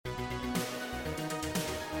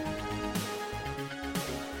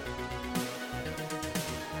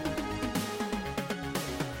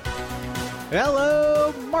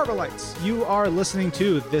Hello, Marvelites! You are listening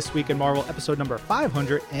to This Week in Marvel, episode number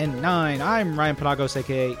 509. I'm Ryan Panagos,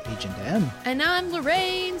 aka Agent M. And I'm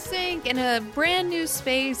Lorraine Sink in a brand new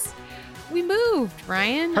space. We moved,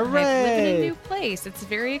 Ryan. Hooray! I live in a new place. It's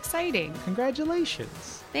very exciting.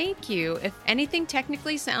 Congratulations. Thank you. If anything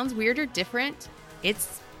technically sounds weird or different,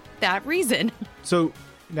 it's that reason. So,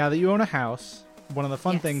 now that you own a house, one of the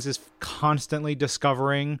fun things is constantly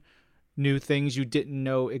discovering new things you didn't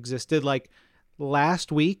know existed. Like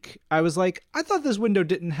last week, I was like, I thought this window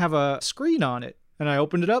didn't have a screen on it. And I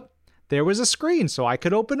opened it up. There was a screen, so I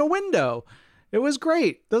could open a window. It was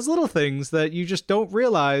great. Those little things that you just don't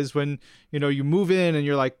realize when, you move in and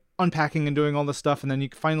you're like unpacking and doing all this stuff. And then you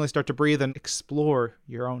finally start to breathe and explore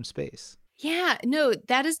your own space. Yeah, no,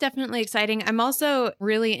 that is definitely exciting. I'm also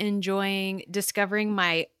really enjoying discovering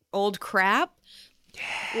my old crap.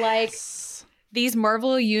 Yes. Like these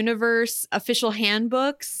Marvel Universe official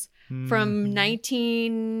handbooks from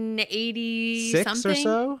 1980 something. Or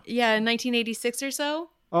so? Yeah, 1986 or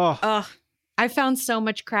so. Oh, I found so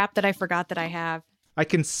much crap that I forgot that I have. I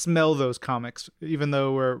can smell those comics, even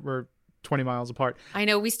though we're 20 miles apart. I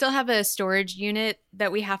know. We still have a storage unit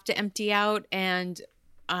that we have to empty out, and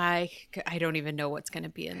I don't even know what's going to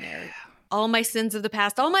be in there. All my sins of the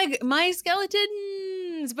past, all my skeletons.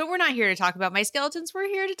 But we're not here to talk about my skeletons. We're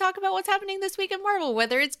here to talk about what's happening this week in Marvel,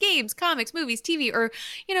 whether it's games, comics, movies, TV, or,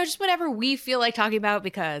 just whatever we feel like talking about,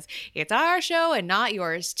 because it's our show and not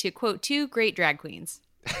yours, to quote two great drag queens.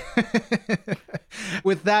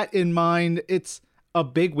 With that in mind, it's a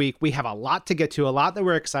big week. We have a lot to get to, a lot that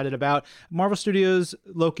we're excited about. Marvel Studios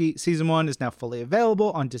Loki Season 1 is now fully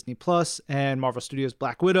available on Disney Plus, and Marvel Studios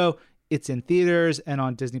Black Widow, it's in theaters and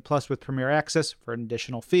on Disney Plus with Premier Access for an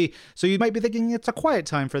additional fee. So you might be thinking it's a quiet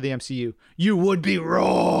time for the MCU. You would be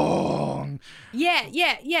wrong. Yeah.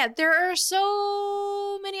 There are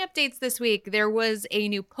so many updates this week. There was a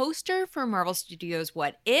new poster for Marvel Studios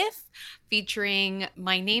What If, featuring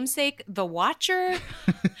my namesake, The Watcher.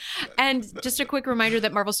 And just a quick reminder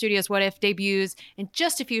that Marvel Studios What If debuts in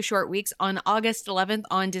just a few short weeks on August 11th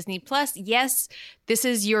on Disney Plus. Yes, this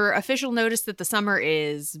is your official notice that the summer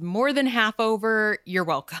is more than half over. You're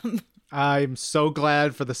welcome. I'm so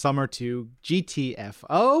glad for the summer to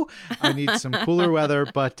GTFO. I need some cooler weather.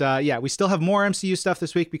 But we still have more MCU stuff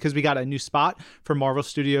this week because we got a new spot for Marvel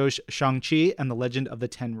Studios' Shang-Chi and the Legend of the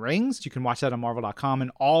Ten Rings. You can watch that on Marvel.com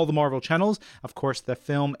and all the Marvel channels. Of course, the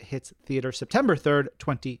film hits theater September 3rd,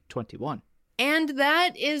 2021. And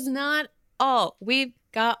that is not all. We've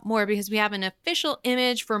got more because we have an official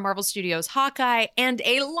image for Marvel Studios Hawkeye and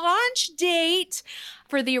a launch date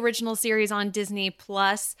for the original series on Disney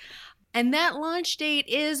Plus. And that launch date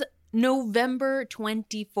is November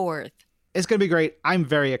 24th. It's going to be great. I'm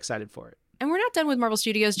very excited for it. And we're not done with Marvel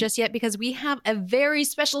Studios just yet because we have a very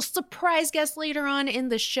special surprise guest later on in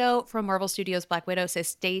the show from Marvel Studios Black Widow, so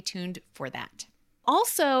stay tuned for that.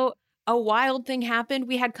 Also, a wild thing happened.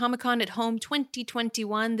 We had Comic-Con at Home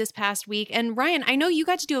 2021 this past week. And Ryan, I know you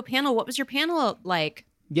got to do a panel. What was your panel like?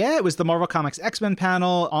 Yeah, it was the Marvel Comics X-Men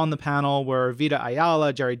panel. On the panel were Vita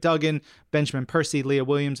Ayala, Jerry Duggan, Benjamin Percy, Leah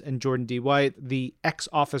Williams, and Jordan D. White, the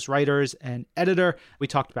X-Office writers and editor. We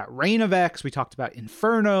talked about Reign of X. We talked about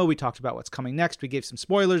Inferno. We talked about what's coming next. We gave some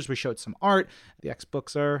spoilers. We showed some art. The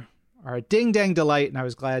X-Books are a ding-dang delight, and I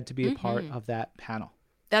was glad to be a part of that panel.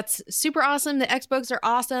 That's super awesome. The X-Books are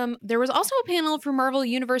awesome. There was also a panel for Marvel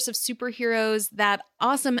Universe of Superheroes, that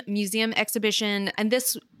awesome museum exhibition. And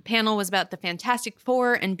this panel was about the Fantastic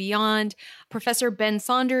Four and beyond. Professor Ben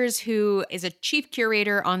Saunders, who is a chief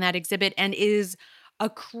curator on that exhibit and is a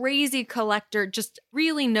crazy collector, just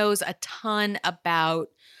really knows a ton about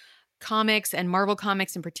comics and Marvel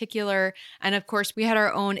Comics in particular. And of course, we had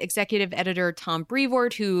our own executive editor, Tom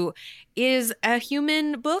Brevoort, who is a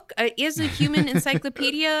human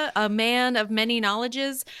encyclopedia, a man of many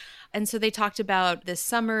knowledges. And so they talked about this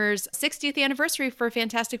summer's 60th anniversary for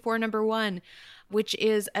Fantastic Four #1, which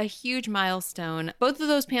is a huge milestone. Both of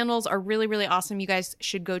those panels are really, really awesome. You guys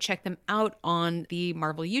should go check them out on the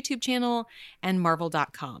Marvel YouTube channel and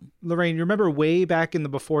Marvel.com. Lorraine, you remember way back in the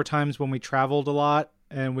before times when we traveled a lot?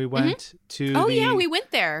 And we went to yeah, we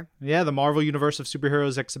went there. Yeah, the Marvel Universe of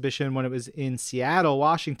Superheroes exhibition when it was in Seattle,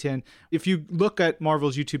 Washington. If you look at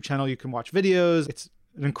Marvel's YouTube channel, you can watch videos. It's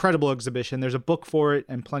an incredible exhibition. There's a book for it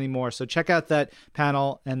and plenty more. So check out that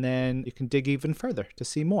panel, and then you can dig even further to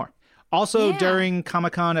see more. Also, during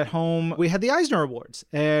Comic-Con at Home, we had the Eisner Awards,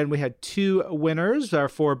 and we had two winners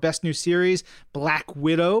for Best New Series, Black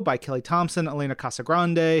Widow by Kelly Thompson, Elena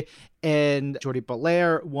Casagrande, and Jordi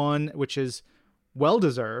Belair won, which is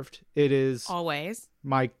well-deserved. It is... Always.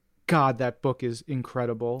 My God, that book is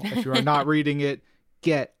incredible. If you are not reading it,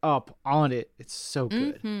 get up on it. It's so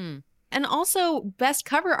good. Mm-hmm. And also best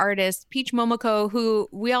cover artist, Peach Momoko, who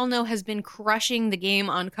we all know has been crushing the game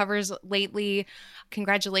on covers lately.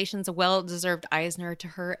 Congratulations, a well-deserved Eisner to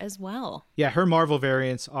her as well. Yeah, her Marvel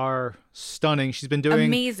variants are stunning. She's been doing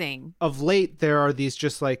amazing. Of late, there are these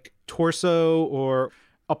just like torso or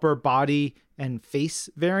upper body and face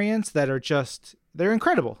variants that are just, they're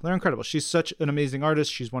incredible. They're incredible. She's such an amazing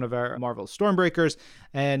artist. She's one of our Marvel Stormbreakers,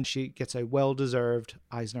 and she gets a well-deserved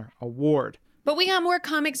Eisner Award. But we got more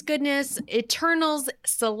comics goodness. Eternals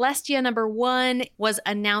Celestia #1 was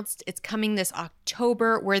announced. It's coming this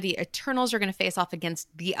October, where the Eternals are going to face off against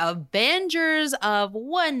the Avengers of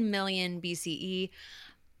 1 million BCE.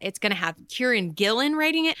 It's going to have Kieran Gillen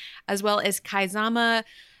writing it, as well as Kaizama.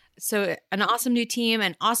 So an awesome new team,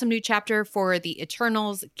 an awesome new chapter for the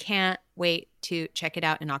Eternals. Can't wait to check it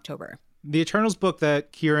out in October. The Eternals book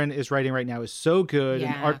that Kieran is writing right now is so good,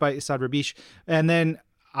 and art by Isad Rabish. And then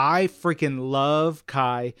I freaking love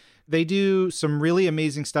Kai. They do some really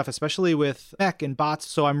amazing stuff, especially with mech and bots.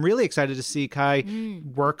 So I'm really excited to see Kai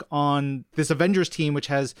work on this Avengers team, which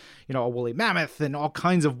has, you know, a woolly mammoth and all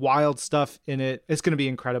kinds of wild stuff in it. It's going to be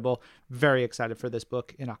incredible. Very excited for this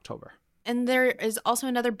book in October. And there is also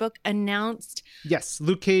another book announced. Yes,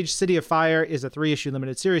 Luke Cage, City of Fire is a 3-issue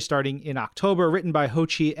limited series starting in October, written by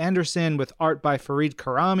Ho-Chi Anderson with art by Fareed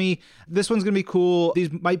Karami. This one's going to be cool.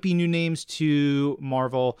 These might be new names to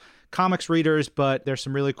Marvel Comics readers, but there's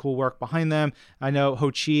some really cool work behind them. I know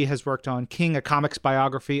Ho-Chi has worked on King, a comics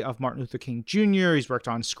biography of Martin Luther King Jr. He's worked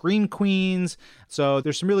on Scream Queens. So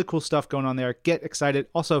there's some really cool stuff going on there. Get excited.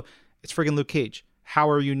 Also, it's friggin' Luke Cage. How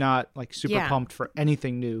are you not like super pumped for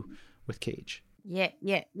anything new with Cage? Yeah.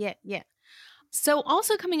 So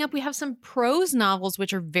also coming up, we have some prose novels,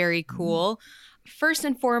 which are very cool. First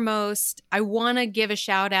and foremost, I want to give a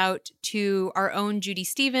shout out to our own Judy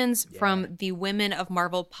Stevens from the Women of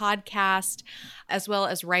Marvel podcast, as well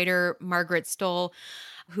as writer Margaret Stoll,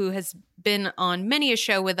 who has been on many a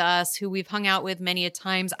show with us, who we've hung out with many a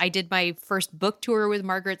times. I did my first book tour with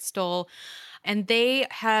Margaret Stoll. And they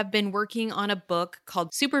have been working on a book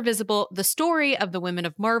called Super Visible, The Story of the Women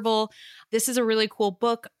of Marvel. This is a really cool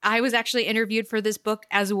book. I was actually interviewed for this book,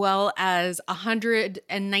 as well as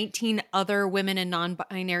 119 other women and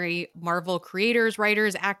non-binary Marvel creators,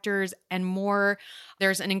 writers, actors, and more.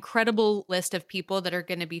 There's an incredible list of people that are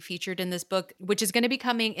going to be featured in this book, which is going to be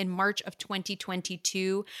coming in March of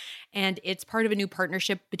 2022. And it's part of a new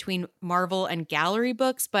partnership between Marvel and Gallery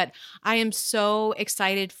Books. But I am so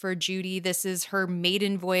excited for Judy. This is her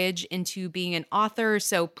maiden voyage into being an author.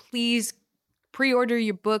 So please pre-order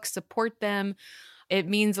your books, support them. It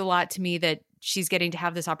means a lot to me that she's getting to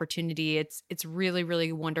have this opportunity. It's really,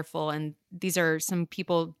 really wonderful. And these are some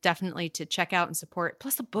people definitely to check out and support.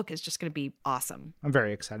 Plus the book is just going to be awesome. I'm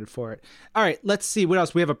very excited for it. All right, let's see what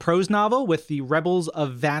else. We have a prose novel with the Rebels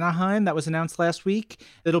of Vanaheim that was announced last week.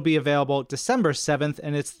 It'll be available December 7th,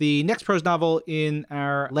 and it's the next prose novel in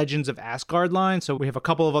our Legends of Asgard line. So we have a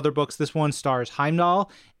couple of other books. This one stars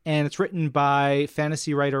Heimdall, and it's written by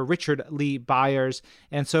fantasy writer Richard Lee Byers.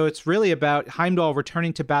 And so it's really about Heimdall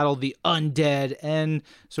returning to battle the undead and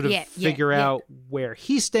sort of figure out where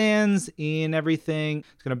he stands in everything.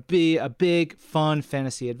 It's going to be a big, fun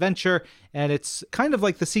fantasy adventure. And it's kind of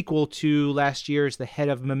like the sequel to last year's The Head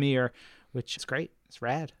of Mimir, which is great. It's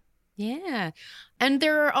rad. Yeah. And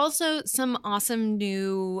there are also some awesome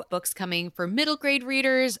new books coming for middle grade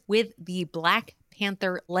readers with the Black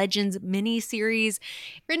Panther Legends miniseries,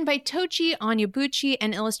 written by Tochi Onyebuchi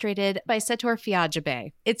and illustrated by Setor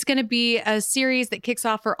Fiajabe. It's going to be a series that kicks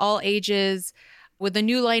off for all ages with a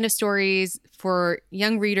new line of stories for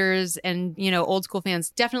young readers and, you know, old school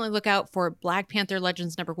fans. Definitely look out for Black Panther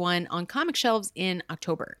Legends #1 on comic shelves in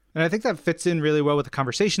October. And I think that fits in really well with the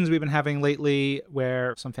conversations we've been having lately,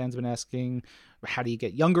 where some fans have been asking, how do you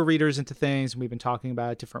get younger readers into things? And we've been talking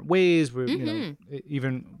about different ways. You know, it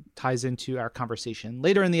even ties into our conversation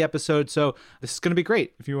later in the episode. So this is going to be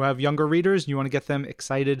great. If you have younger readers and you want to get them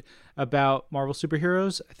excited about Marvel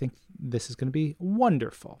superheroes, I think this is going to be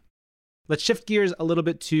wonderful. Let's shift gears a little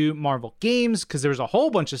bit to Marvel games, because there was a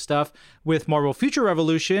whole bunch of stuff with Marvel Future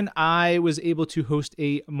Revolution. I was able to host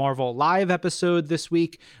a Marvel Live episode this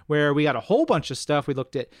week where we got a whole bunch of stuff. We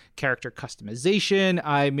looked at character customization.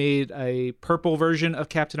 I made a purple version of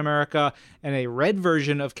Captain America and a red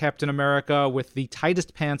version of Captain America with the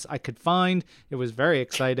tightest pants I could find. It was very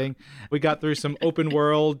exciting. We got through some open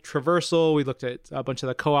world traversal. We looked at a bunch of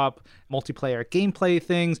the co-op multiplayer gameplay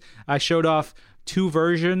things. I showed off 2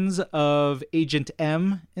 versions of Agent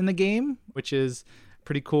M in the game, which is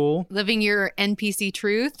pretty cool. Living your NPC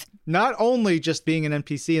truth. Not only just being an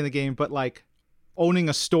NPC in the game, but like owning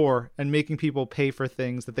a store and making people pay for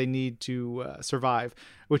things that they need to survive,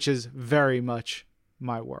 which is very much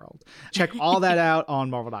my world. Check all that out on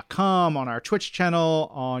Marvel.com, on our Twitch channel,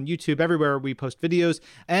 on YouTube, everywhere we post videos.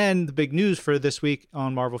 And the big news for this week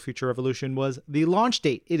on Marvel Future Revolution was the launch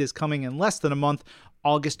date. It is coming in less than a month,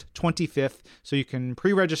 August 25th. So you can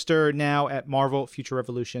pre-register now at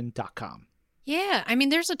marvelfuturerevolution.com. Yeah, I mean,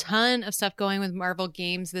 there's a ton of stuff going with Marvel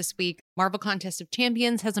games this week. Marvel Contest of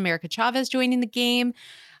Champions has America Chavez joining the game.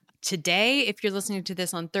 Today, if you're listening to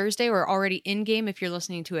this on Thursday, or already in game if you're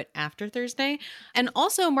listening to it after Thursday. And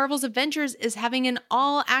also, Marvel's Avengers is having an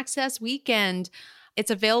all-access weekend.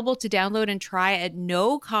 It's available to download and try at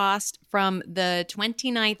no cost from the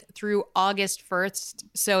 29th through August 1st.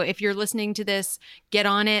 So if you're listening to this, get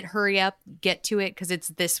on it, hurry up, get to it, because it's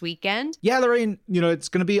this weekend. Yeah, Lorraine, it's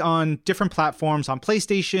going to be on different platforms. On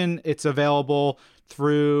PlayStation, it's available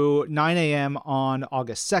through 9 a.m. on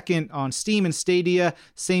August 2nd. On Steam and Stadia,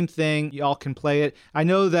 same thing. Y'all can play it. I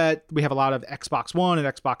know that we have a lot of Xbox One and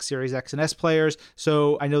Xbox Series X and S players,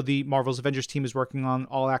 so I know the Marvel's Avengers team is working on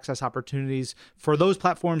all-access opportunities for those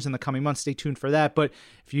platforms in the coming months. Stay tuned for that. But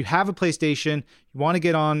if you have a PlayStation, you want to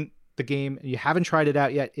get on the game, and you haven't tried it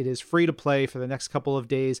out yet, it is free to play for the next couple of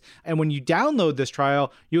days. And when you download this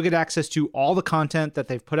trial, you'll get access to all the content that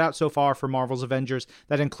they've put out so far for Marvel's Avengers.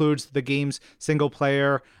 That includes the game's single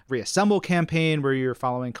player Reassemble campaign, where you're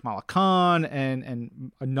following Kamala Khan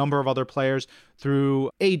and a number of other players through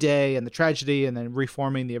A-Day and the tragedy and then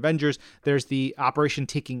reforming the Avengers. There's the Operation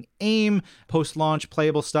Taking Aim post-launch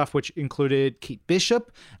playable stuff, which included Kate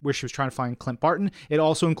Bishop, where she was trying to find Clint Barton. It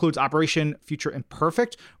also includes Operation Future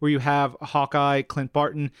Imperfect, where you have Hawkeye, Clint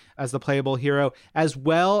Barton as the playable hero, as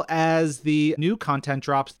well as the new content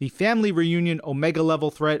drops, the Family Reunion Omega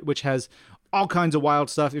level threat, which has all kinds of wild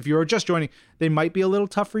stuff. If you're just joining, they might be a little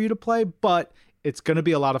tough for you to play, but it's going to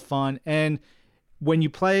be a lot of fun. And when you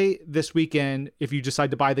play this weekend, if you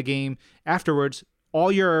decide to buy the game afterwards,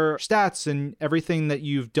 all your stats and everything that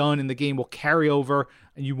you've done in the game will carry over.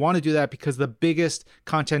 And you want to do that because the biggest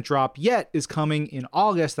content drop yet is coming in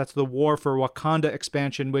August. That's the War for Wakanda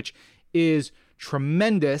expansion, which is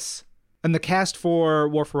tremendous. And the cast for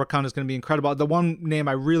War for Wakanda is going to be incredible. The one name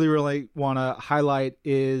I really, really want to highlight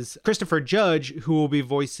is Christopher Judge, who will be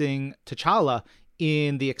voicing T'Challa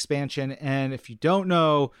in the expansion. And if you don't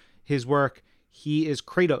know his work, he is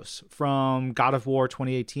Kratos from God of War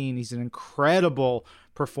 2018. He's an incredible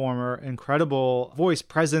performer, incredible voice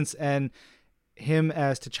presence, and him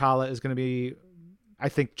as T'Challa is going to be, I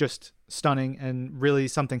think, just stunning and really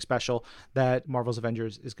something special that Marvel's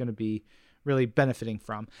Avengers is going to be really benefiting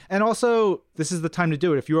from. And also, this is the time to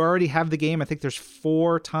do it. If you already have the game, I think there's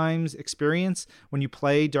 4 times experience when you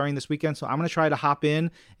play during this weekend. So I'm going to try to hop in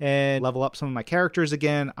and level up some of my characters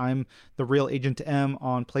again. I'm the real Agent M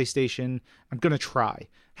on PlayStation. I'm going to try.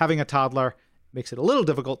 Having a toddler makes it a little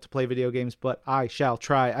difficult to play video games, but I shall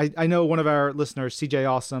try. I know one of our listeners, CJ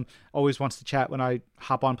Awesome, always wants to chat when I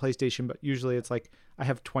hop on PlayStation, but usually it's like I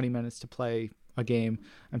have 20 minutes to play a game.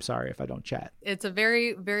 I'm sorry if I don't chat. It's a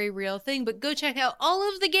very, very real thing, but go check out all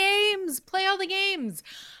of the games. Play all the games.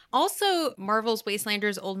 Also, Marvel's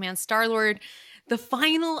Wastelanders Old Man Star-Lord. The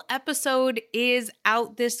final episode is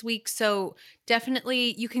out this week, so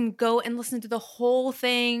definitely you can go and listen to the whole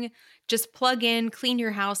thing. Just plug in, clean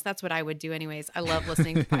your house. That's what I would do anyways. I love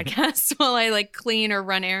listening to podcasts while I clean or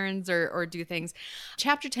run errands or do things.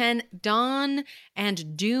 Chapter 10, Dawn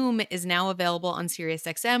and Doom, is now available on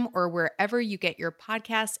SiriusXM or wherever you get your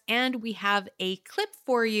podcasts. And we have a clip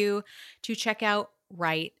for you to check out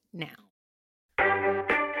right now.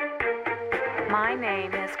 My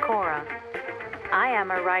name is Cora. I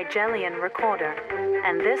am a Rigelian recorder,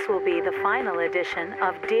 and this will be the final edition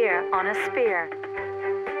of Deer on a Spear.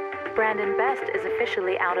 Brandon Best is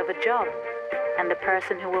officially out of a job, and the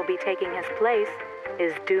person who will be taking his place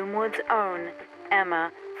is Doomwood's own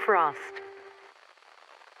Emma Frost.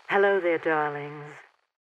 Hello there, darlings.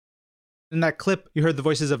 In that clip, you heard the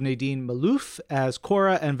voices of Nadine Malouf as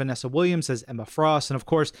Cora and Vanessa Williams as Emma Frost. And of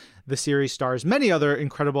course, the series stars many other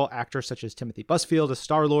incredible actors such as Timothy Busfield as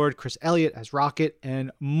Star-Lord, Chris Elliott as Rocket,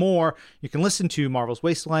 and more. You can listen to Marvel's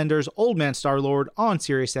Wastelanders, Old Man Star-Lord on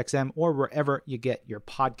SiriusXM or wherever you get your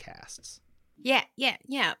podcasts. Yeah.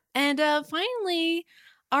 And finally,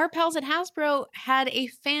 our pals at Hasbro had a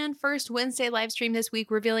fan-first Wednesday live stream this week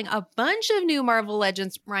revealing a bunch of new Marvel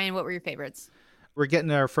Legends. Ryan, what were your favorites? We're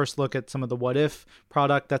getting our first look at some of the What If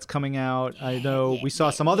product that's coming out. I know we saw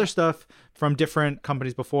some other stuff from different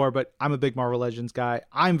companies before, but I'm a big Marvel Legends guy.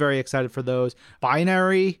 I'm very excited for those.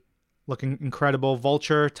 Binary looking incredible.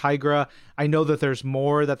 Vulture, Tigra. I know that there's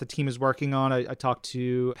more that the team is working on. I talked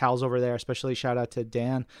to pals over there, especially shout out to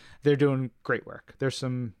Dan. They're doing great work. There's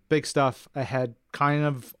some big stuff ahead kind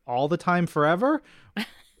of all the time forever.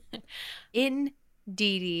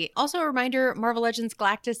 Indeedy. Also a reminder, Marvel Legends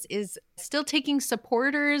Galactus is still taking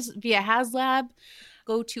supporters via HasLab.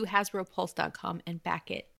 Go to HasbroPulse.com and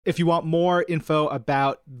back it. If you want more info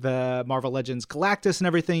about the Marvel Legends Galactus and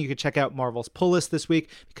everything, you can check out Marvel's Pull List this week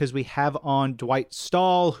because we have on Dwight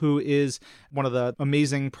Stahl, who is one of the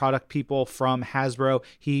amazing product people from Hasbro.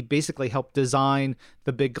 He basically helped design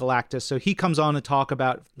the big Galactus. So he comes on to talk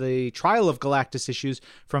about the Trial of Galactus issues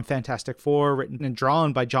from Fantastic Four, written and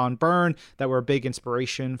drawn by John Byrne, that were a big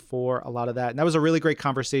inspiration for a lot of that. And that was a really great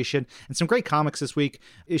conversation and some great comics this week.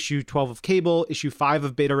 Issue 12 of Cable, issue 5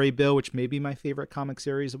 of Beta Ray Bill, which may be my favorite comic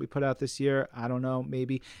series that we put out this year. I don't know,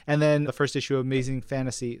 maybe. And then the first issue of Amazing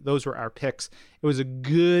Fantasy. Those were our picks. It was a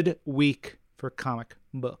good week for comic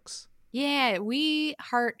books. Yeah, we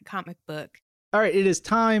heart comic book. All right, it is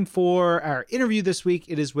time for our interview this week.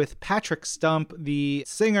 It is with Patrick Stump, the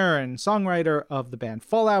singer and songwriter of the band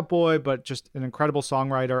Fall Out Boy, but just an incredible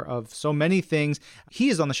songwriter of so many things. He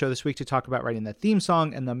is on the show this week to talk about writing the theme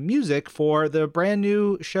song and the music for the brand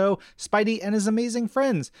new show, Spidey and His Amazing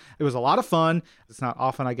Friends. It was a lot of fun. It's not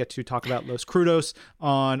often I get to talk about Los Crudos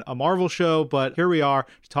on a Marvel show, but here we are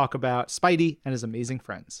to talk about Spidey and His Amazing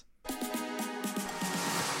Friends.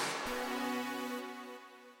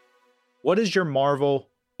 What is your Marvel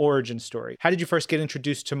origin story? How did you first get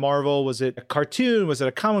introduced to Marvel? Was it a cartoon? Was it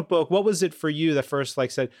a comic book? What was it for you that first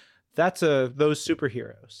said, that's those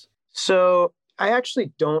superheroes? So I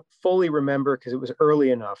actually don't fully remember because it was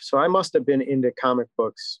early enough. So I must have been into comic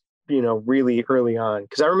books, really early on.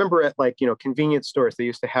 Because I remember at convenience stores, they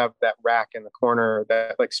used to have that rack in the corner,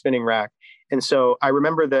 that spinning rack. And so I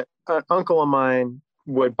remember that an uncle of mine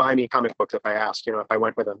would buy me comic books if I asked, if I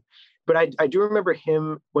went with him. But I do remember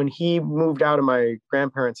him when he moved out of my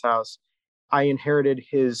grandparents' house. I inherited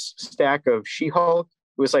his stack of She-Hulk.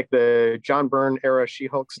 It was like the John Byrne era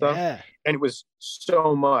She-Hulk stuff. Yeah. And it was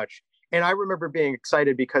so much. And I remember being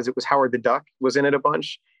excited because it was Howard the Duck was in it a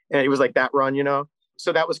bunch. And it was like that run,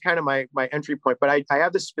 So that was kind of my entry point. But I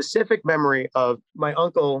have this specific memory of my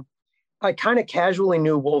uncle. I kind of casually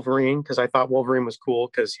knew Wolverine because I thought Wolverine was cool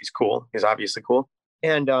because he's cool. He's obviously cool.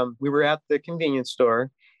 And we were at the convenience store.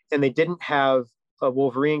 And they didn't have a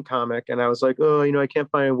Wolverine comic. And I was like, I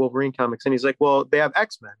can't find Wolverine comics. And he's like, well, they have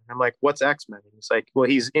X-Men. I'm like, what's X-Men? And he's like, well,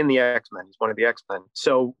 he's in the X-Men. He's one of the X-Men.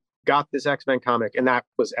 So got this X-Men comic. And that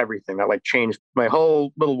was everything. That changed my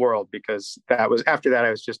whole little world because after that,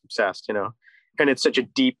 I was just obsessed, And it's such a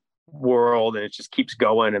deep world and it just keeps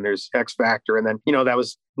going. And there's X Factor. And then, that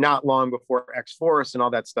was not long before X-Force and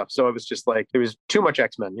all that stuff. So it was just there was too much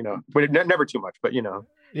X-Men, but never too much, but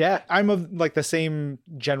Yeah, I'm of the same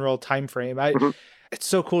general time frame. It's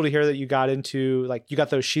so cool to hear that you got into you got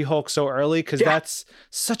those She-Hulk so early because that's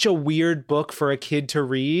such a weird book for a kid to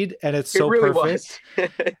read, and it's so really perfect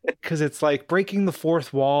because it's breaking the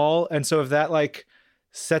fourth wall. And so if that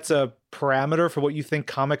sets a parameter for what you think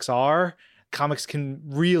comics are, comics can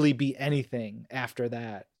really be anything after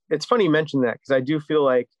that. It's funny you mention that because I do feel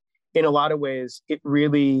in a lot of ways it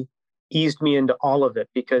really eased me into all of it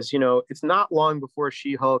because, it's not long before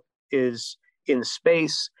She-Hulk is in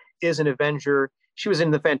space, is an Avenger. She was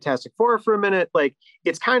in the Fantastic Four for a minute.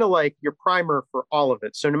 It's kind of your primer for all of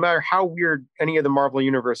it. So no matter how weird any of the Marvel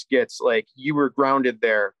universe gets, you were grounded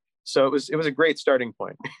there. So it was a great starting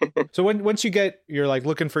point. So once you're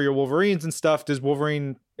looking for your Wolverines and stuff, does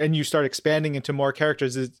Wolverine, and you start expanding into more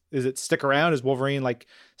characters, is it stick around? Is Wolverine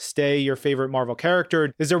stay your favorite Marvel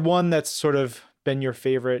character? Is there one that's sort of been your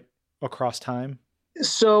favorite across time?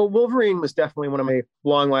 So Wolverine was definitely one of my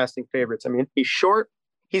long-lasting favorites. I mean, he's short.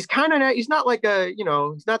 He's he's not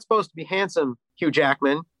he's not supposed to be handsome, Hugh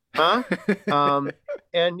Jackman, huh?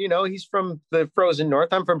 And, he's from the frozen north.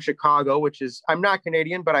 I'm from Chicago, I'm not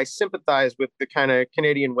Canadian, but I sympathize with the kind of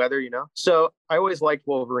Canadian weather, So I always liked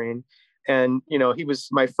Wolverine. And, he was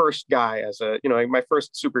my first guy my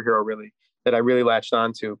first superhero really that I really latched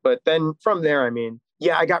onto. But then from there,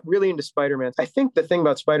 I got really into Spider-Man. I think the thing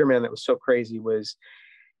about Spider-Man that was so crazy was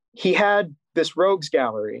he had this rogues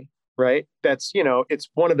gallery, right? That's, it's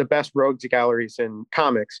one of the best rogues galleries in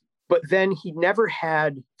comics. But then he never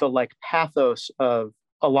had the pathos of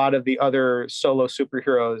a lot of the other solo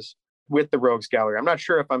superheroes with the rogues gallery. I'm not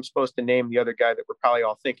sure if I'm supposed to name the other guy that we're probably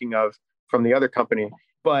all thinking of from the other company.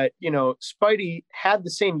 But, Spidey had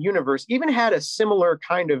the same universe, even had a similar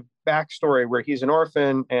kind of backstory where he's an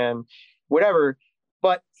orphan and whatever.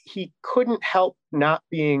 But he couldn't help not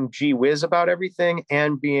being gee whiz about everything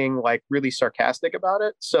and being really sarcastic about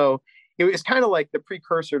it. So it was kind of like the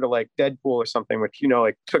precursor to like Deadpool or something, which, you know,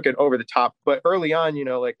 like took it over the top. But early on, you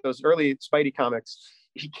know, like those early Spidey comics,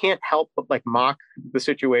 he can't help but like mock the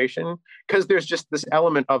situation because there's just this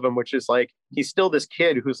element of him, which is like, he's still this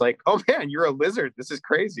kid who's like, oh man, you're a lizard. This is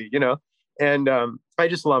crazy, you know? And I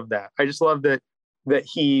just love that. I just love that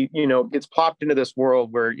he, you know, gets plopped into this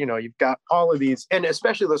world where, you know, you've got all of these, and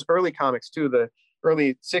especially those early comics too, the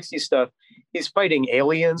early 60s stuff, he's fighting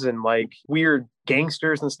aliens and like weird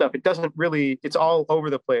gangsters and stuff. It doesn't really, it's all over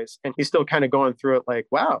the place. And he's still kind of going through it like,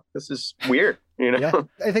 wow, this is weird, you know? Yeah.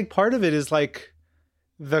 I think part of it is like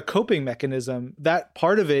the coping mechanism. That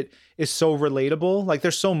part of it is so relatable. Like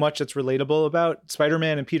there's so much that's relatable about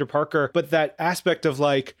Spider-Man and Peter Parker, but that aspect of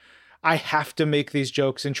like, I have to make these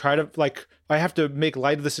jokes and try to like, I have to make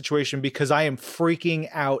light of the situation because I am freaking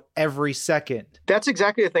out every second. That's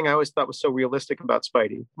exactly the thing I always thought was so realistic about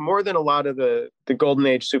Spidey. More than a lot of the Golden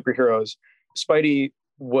Age superheroes, Spidey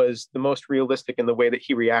was the most realistic in the way that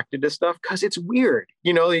he reacted to stuff because it's weird.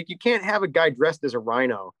 You know, like you can't have a guy dressed as a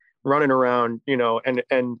rhino running around, you know, and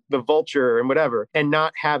the vulture and whatever, and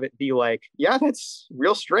not have it be like, yeah, that's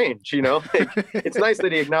real strange, you know? Like, it's nice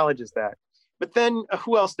that he acknowledges that. But then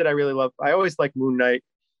who else did I really love? I always liked Moon Knight.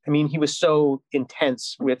 I mean, he was so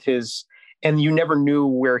intense with his, and you never knew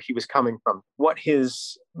where he was coming from, what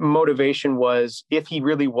his motivation was, if he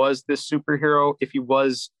really was this superhero, if he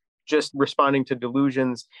was just responding to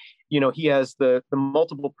delusions. You know, he has the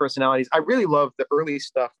multiple personalities. I really love the early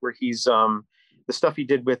stuff where he's, the stuff he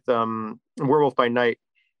did with Werewolf by Night,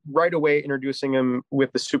 right away introducing him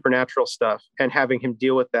with the supernatural stuff and having him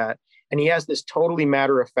deal with that. And he has this totally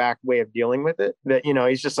matter-of-fact way of dealing with it that, you know,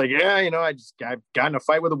 he's just like, yeah, you know, I've gotten a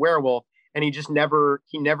fight with a werewolf. And he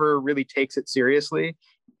never really takes it seriously.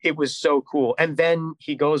 It was so cool. And then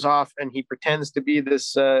he goes off and he pretends to be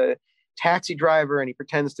this taxi driver, and he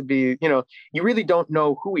pretends to be, you know, you really don't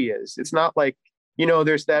know who he is. It's not like, you know,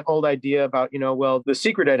 there's that old idea about, you know, well, the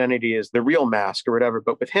secret identity is the real mask or whatever.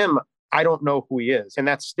 But with him, I don't know who he is. And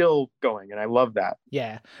that's still going. And I love that.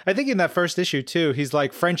 Yeah. I think in that first issue too, he's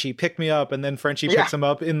like, Frenchie, pick me up. And then Frenchie picks him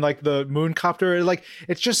up in like the moon copter. Like,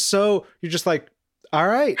 it's just so, you're just like, all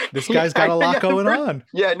right, this guy's got a lot going on.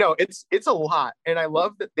 Yeah, no, it's a lot. And I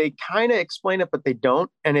love that they kind of explain it, but they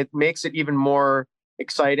don't. And it makes it even more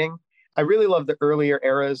exciting. I really love the earlier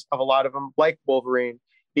eras of a lot of them, like Wolverine,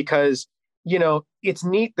 because, you know, it's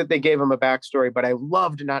neat that they gave him a backstory, but I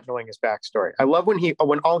loved not knowing his backstory. I love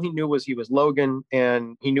when all he knew was he was Logan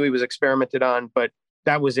and he knew he was experimented on, but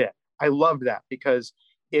that was it. I loved that because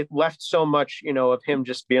it left so much, you know, of him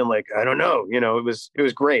just being like, I don't know, you know, it was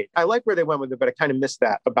great. I like where they went with it, but I kind of missed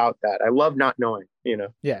that about that. I love not knowing, you know.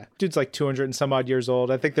 Yeah. Dude's like 200 and some odd years old.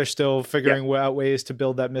 I think they're still figuring out ways to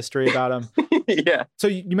build that mystery about him. Yeah. So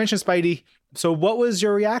you mentioned Spidey. So what was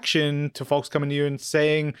your reaction to folks coming to you and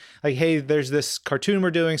saying like, hey, there's this cartoon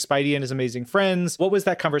we're doing, Spidey and his amazing friends. What was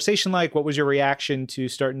that conversation like? What was your reaction to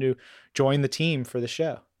starting to join the team for the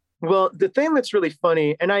show? Well, the thing that's really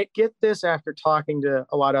funny, and I get this after talking to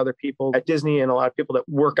a lot of other people at Disney and a lot of people that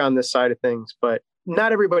work on this side of things, but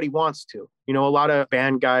not everybody wants to. You know, a lot of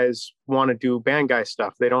band guys want to do band guy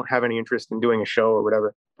stuff. They don't have any interest in doing a show or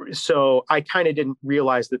whatever. So I kind of didn't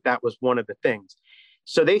realize that was one of the things.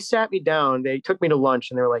 So they sat me down, they took me to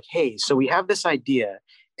lunch and they were like, hey, so we have this idea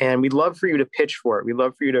and we'd love for you to pitch for it. We'd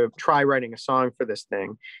love for you to try writing a song for this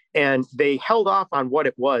thing. And they held off on what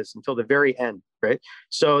it was until the very end, right?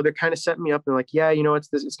 So they're kind of setting me up and like, yeah, you know, it's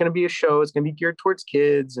going to be a show. It's going to be geared towards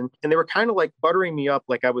kids. And they were kind of like buttering me up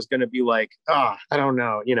like I was going to be like, I don't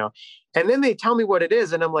know, you know. And then they tell me what it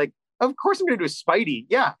is. And I'm like, of course I'm going to do Spidey.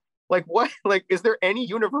 Yeah. Like what? Like, is there any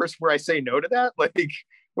universe where I say no to that? Like,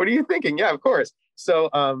 what are you thinking? Yeah, of course. So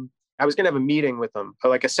I was going to have a meeting with them,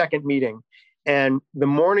 like a second meeting. And the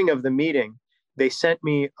morning of the meeting, they sent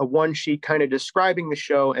me a one sheet kind of describing the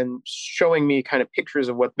show and showing me kind of pictures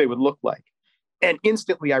of what they would look like. And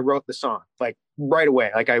instantly I wrote the song, like right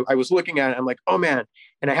away. Like I was looking at it, I'm like, oh man.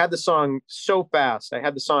 And I had the song so fast. I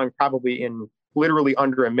had the song probably in literally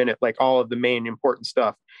under a minute, like all of the main important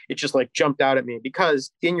stuff. It just like jumped out at me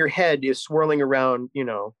because in your head is swirling around, you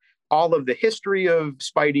know, all of the history of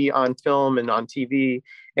Spidey on film and on TV.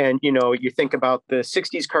 And, you know, you think about the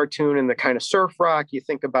 60s cartoon and the kind of surf rock, you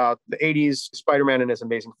think about the 80s Spider-Man and his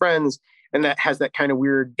amazing friends, and that has that kind of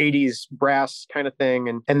weird 80s brass kind of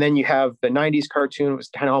thing. And then you have the 90s cartoon, it was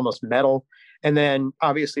kind of almost metal. And then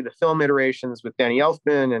obviously the film iterations with Danny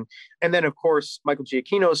Elfman and then of course, Michael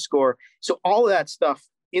Giacchino's score. So all of that stuff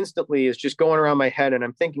instantly is just going around my head. And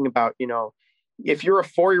I'm thinking about, you know, if you're a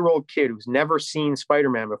 4-year-old kid who's never seen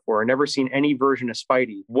Spider-Man before, or never seen any version of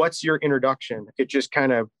Spidey, what's your introduction? It just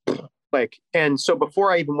kind of like, and so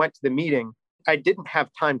before I even went to the meeting, I didn't have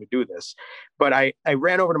time to do this, but I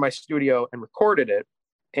ran over to my studio and recorded it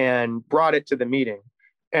and brought it to the meeting.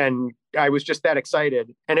 And I was just that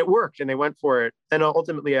excited, and it worked, and they went for it. And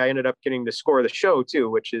ultimately I ended up getting to score the show too,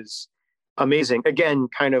 which is amazing. Again,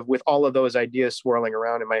 kind of with all of those ideas swirling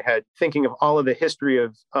around in my head, thinking of all of the history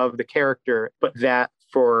of the character, but that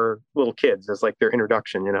for little kids as like their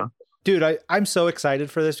introduction, you know? Dude, I'm so excited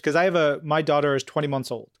for this because my daughter is 20 months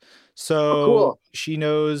old. So cool. She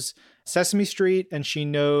knows Sesame Street and she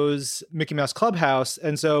knows Mickey Mouse Clubhouse.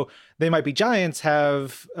 And so They Might Be Giants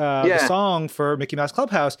have the song for Mickey Mouse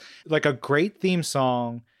Clubhouse, like a great theme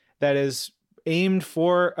song that is aimed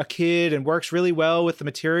for a kid and works really well with the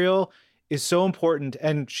material, is so important.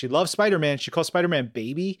 And she loves Spider-Man. She calls Spider-Man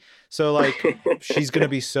baby. So like she's going to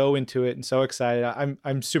be so into it and so excited.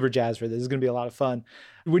 I'm super jazzed for this. It's going to be a lot of fun.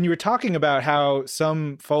 When you were talking about how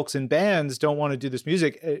some folks in bands don't want to do this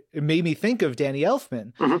music, it made me think of Danny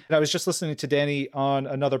Elfman. Mm-hmm. And I was just listening to Danny on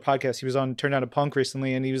another podcast. He was on Turn Down a Punk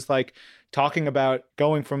recently, and he was like talking about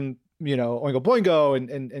going from, Oingo Boingo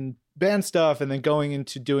and band stuff, and then going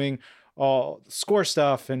into doing all score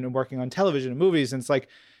stuff and working on television and movies. And it's like,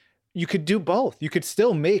 you could do both. You could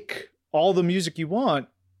still make all the music you want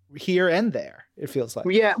here and there, it feels like.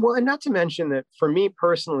 Yeah, well, and not to mention that for me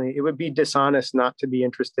personally, it would be dishonest not to be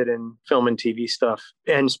interested in film and TV stuff,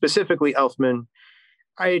 and specifically Elfman.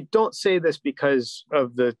 I don't say this because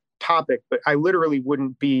of the topic, but I literally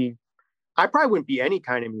I probably wouldn't be any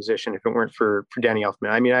kind of musician if it weren't for Danny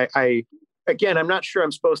Elfman. I mean, again, I'm not sure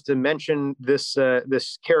I'm supposed to mention this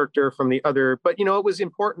character from the other, but it was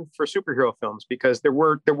important for superhero films because there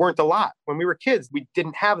weren't a lot. When we were kids, we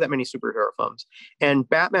didn't have that many superhero films. And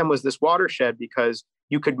Batman was this watershed because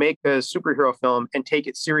you could make a superhero film and take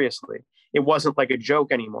it seriously. It wasn't like a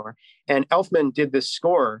joke anymore. And Elfman did this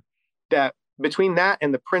score that, between that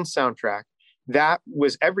and the Prince soundtrack, that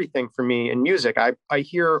was everything for me in music. I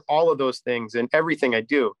hear all of those things in everything I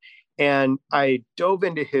do. And I dove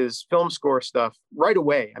into his film score stuff right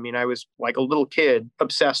away. I mean, I was like a little kid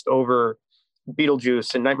obsessed over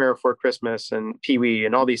Beetlejuice and Nightmare Before Christmas and Pee-wee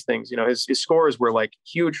and all these things. His scores were like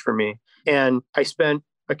huge for me. And I spent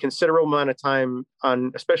a considerable amount of time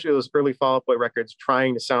on, especially those early Fall Out Boy records,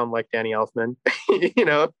 trying to sound like Danny Elfman,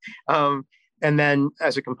 and then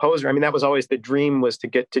as a composer, I mean, that was always the dream, was to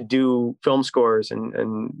get to do film scores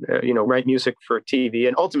and write music for TV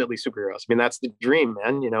and ultimately superheroes. I mean, that's the dream,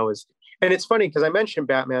 man, and it's funny because I mentioned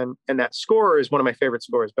Batman, and that score is one of my favorite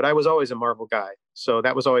scores, but I was always a Marvel guy. So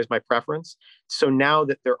that was always my preference. So now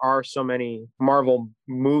that there are so many Marvel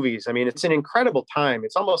movies, I mean, it's an incredible time.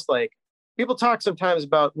 It's almost like people talk sometimes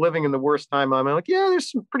about living in the worst time. I'm like, yeah,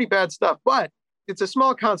 there's some pretty bad stuff, but it's a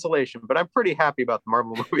small consolation, but I'm pretty happy about the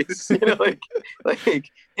Marvel movies,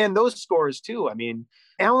 and those scores too. I mean,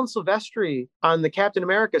 Alan Silvestri on the Captain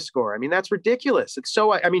America score. I mean, that's ridiculous. It's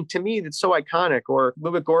so, to me, that's so iconic. Or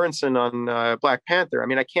Ludwig Göransson on Black Panther. I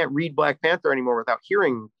mean, I can't read Black Panther anymore without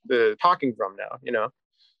hearing the talking drum now,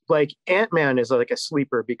 Like Ant-Man is like a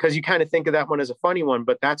sleeper because you kind of think of that one as a funny one,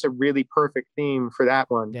 but that's a really perfect theme for that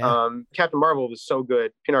one. Yeah. Captain Marvel was so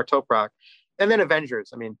good. Pinar Toprak. And then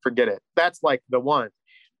Avengers, I mean, forget it. That's like the one.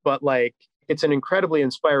 But like, it's an incredibly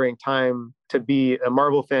inspiring time to be a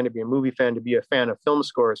Marvel fan, to be a movie fan, to be a fan of film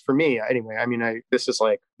scores. For me, anyway, I mean, this is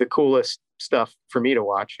like the coolest stuff for me to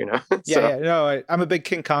watch, I'm a big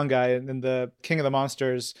King Kong guy, and the King of the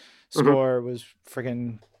Monsters score was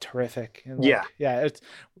freaking terrific. And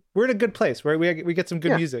we're in a good place where we get some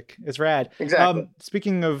good music. It's rad. Exactly.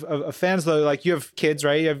 Speaking of fans though, like you have kids,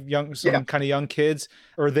 right? You have kind of young kids.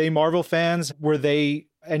 Are they Marvel fans? Were they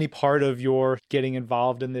any part of your getting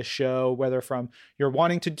involved in this show, whether from you're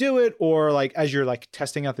wanting to do it or like as you're like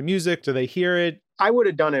testing out the music, do they hear it? I would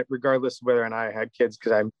have done it regardless of whether or not I had kids,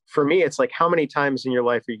 because for me, it's like, how many times in your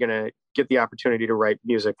life are you going to get the opportunity to write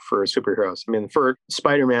music for superheroes? I mean, for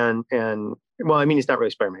Spider-Man he's not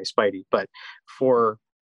really Spider-Man, he's Spidey, but for,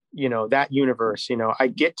 that universe, I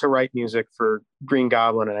get to write music for Green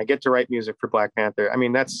Goblin and I get to write music for Black Panther. I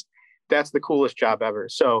mean, that's the coolest job ever.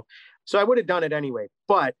 So I would have done it anyway,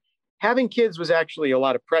 but having kids was actually a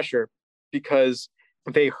lot of pressure because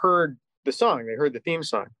they heard the song, they heard the theme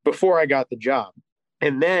song before I got the job.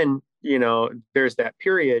 And then, there's that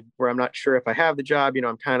period where I'm not sure if I have the job,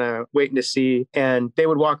 I'm kind of waiting to see. And they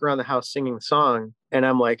would walk around the house singing the song. And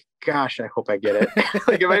I'm like, gosh, I hope I get it.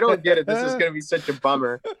 Like, if I don't get it, this is going to be such a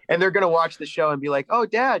bummer. And they're going to watch the show and be like, oh,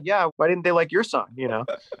 Dad, yeah, why didn't they like your song?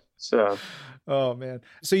 So. Oh, man.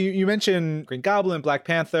 So you mentioned Green Goblin, Black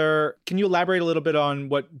Panther. Can you elaborate a little bit on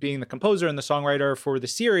what being the composer and the songwriter for the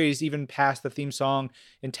series, even past the theme song,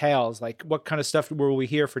 entails? Like, what kind of stuff will we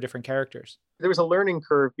hear for different characters? there was a learning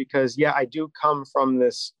curve because, yeah, I do come from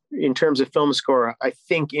this in terms of film score. I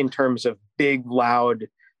think in terms of big, loud,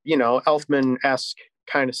 Elfman-esque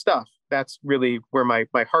kind of stuff. That's really where my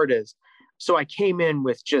heart is. So I came in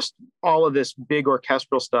with just all of this big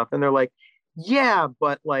orchestral stuff. And they're like, yeah,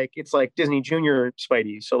 but like, it's like Disney Junior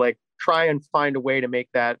Spidey. So like, try and find a way to make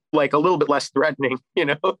that like a little bit less threatening,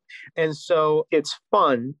 And so it's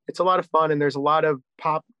fun. It's a lot of fun. And there's a lot of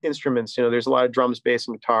pop instruments, there's a lot of drums, bass,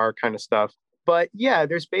 and guitar kind of stuff. But yeah,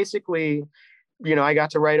 there's basically, I got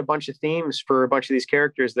to write a bunch of themes for a bunch of these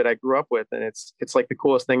characters that I grew up with. And it's like the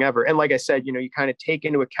coolest thing ever. And like I said, you kind of take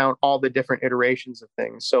into account all the different iterations of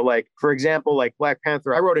things. So like, for example, like Black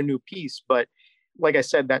Panther, I wrote a new piece, but like I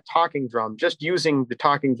said, that talking drum, just using the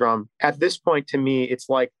talking drum at this point, to me, it's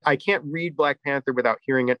like, I can't read Black Panther without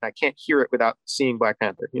hearing it. And I can't hear it without seeing Black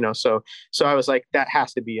Panther, so I was like, that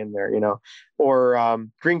has to be in there, or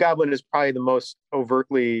Green Goblin is probably the most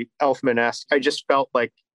overtly Elfman-esque. I just felt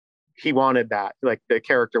like he wanted that, like the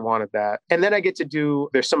character wanted that. And then I get to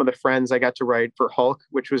there's some of the friends I got to write for Hulk,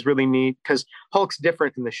 which was really neat because Hulk's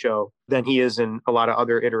different in the show than he is in a lot of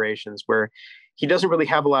other iterations where he doesn't really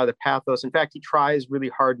have a lot of the pathos. In fact, he tries really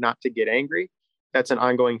hard not to get angry. That's an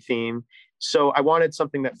ongoing theme. So I wanted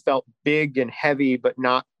something that felt big and heavy, but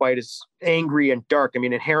not quite as angry and dark. I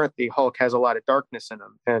mean, inherently, Hulk has a lot of darkness in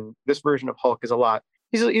him. And this version of Hulk is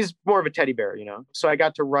he's more of a teddy bear, So I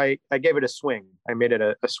got to I gave it a swing. I made it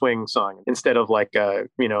a swing song instead of like,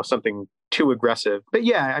 something too aggressive. But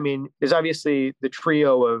yeah, I mean, there's obviously the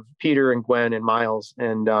trio of Peter and Gwen and Miles.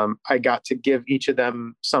 And I got to give each of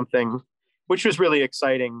them something, which was really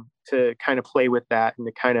exciting to kind of play with that and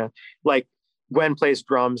to kind of like Gwen plays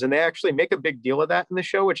drums and they actually make a big deal of that in the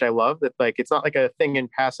show, which I love that. Like, it's not like a thing in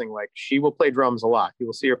passing, like she will play drums a lot. You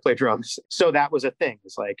will see her play drums. So that was a thing.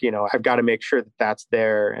 It's like, I've got to make sure that that's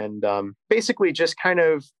there. And basically just kind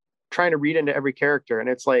of trying to read into every character. And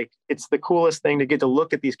it's like, it's the coolest thing to get to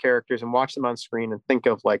look at these characters and watch them on screen and think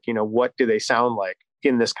of like, what do they sound like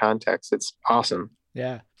in this context? It's awesome.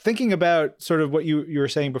 Yeah. Thinking about sort of what you were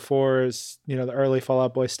saying before is, the early Fall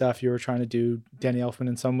Out Boy stuff, you were trying to do Danny Elfman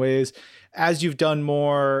in some ways. As you've done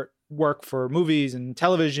more work for movies and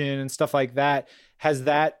television and stuff like that, has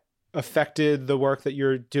that affected the work that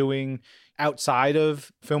you're doing outside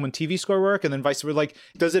of film and TV score work? And then vice versa, like,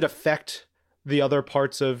 does it affect the other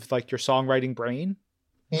parts of like your songwriting brain?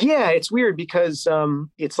 Yeah, it's weird because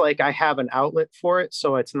it's like I have an outlet for it.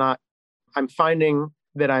 So I'm finding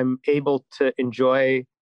that I'm able to enjoy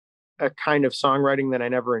a kind of songwriting that I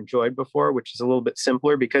never enjoyed before, which is a little bit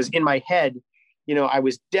simpler because in my head, I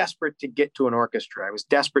was desperate to get to an orchestra. I was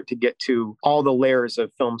desperate to get to all the layers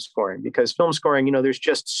of film scoring because film scoring, there's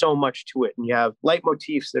just so much to it. And you have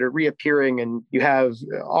leitmotifs that are reappearing and you have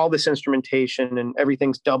all this instrumentation and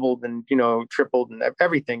everything's doubled and, tripled and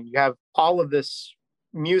everything. You have all of this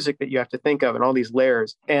music that you have to think of and all these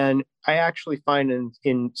layers. And I actually find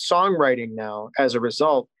in songwriting now, as a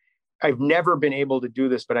result, I've never been able to do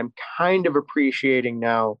this, but I'm kind of appreciating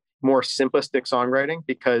now more simplistic songwriting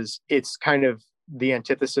because it's kind of the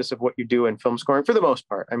antithesis of what you do in film scoring for the most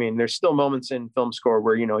part. I mean, there's still moments in film score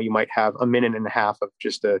where, you might have a minute and a half of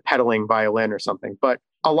just a pedaling violin or something. But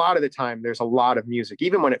a lot of the time, there's a lot of music.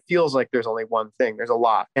 Even when it feels like there's only one thing, there's a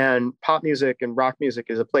lot. And pop music and rock music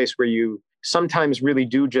is a place where you sometimes really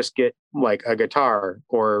do just get like a guitar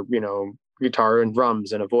or, guitar and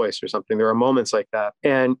drums and a voice or something. There are moments like that.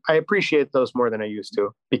 And I appreciate those more than I used to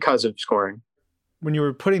because of scoring. When you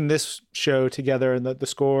were putting this show together and the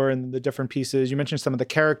score and the different pieces, you mentioned some of the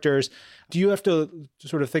characters. Do you have to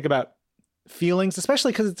sort of think about feelings,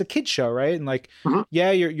 especially because it's a kid's show, right? And like, yeah,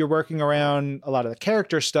 you're working around a lot of the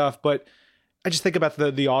character stuff, but I just think about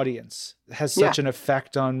the audience. It has such an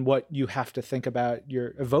effect on what you have to think about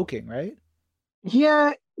you're evoking, right?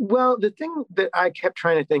 Yeah. Well, the thing that I kept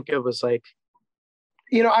trying to think of was like,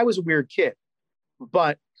 I was a weird kid,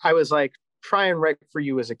 but I was like, try and write for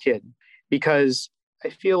you as a kid, because I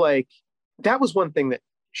feel like that was one thing that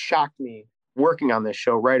shocked me working on this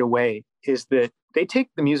show right away is that they take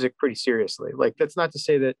the music pretty seriously. Like, that's not to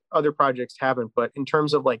say that other projects haven't, but in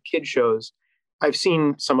terms of like kid shows, I've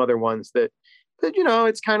seen some other ones that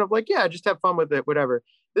it's kind of like, yeah, just have fun with it, whatever.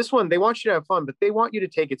 This one, they want you to have fun, but they want you to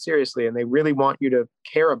take it seriously and they really want you to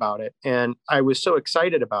care about it. And I was so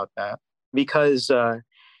excited about that because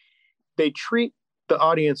they treat the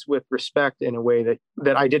audience with respect in a way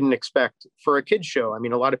that I didn't expect for a kid's show. I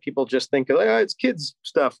mean, a lot of people just think, it's kids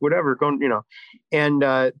stuff, whatever, and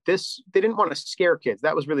they didn't want to scare kids.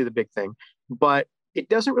 That was really the big thing, but it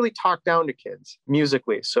doesn't really talk down to kids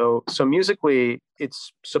musically. So musically,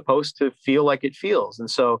 it's supposed to feel like it feels. And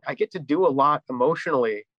so I get to do a lot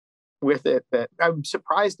emotionally with it that I'm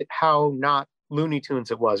surprised at how not Looney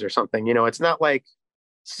Tunes it was or something. It's not like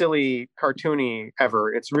silly cartoony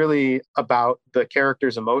ever. It's really about the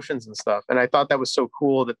characters' emotions and stuff. And I thought that was so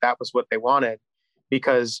cool that that was what they wanted,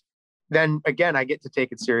 because then again, I get to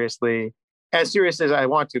take it seriously, as serious as I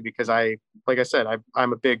want to, because like I said,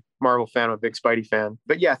 I'm a big Marvel fan, I'm a big Spidey fan.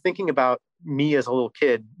 But yeah, thinking about me as a little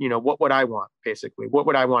kid, what would I want, basically? What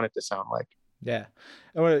would I want it to sound like? Yeah.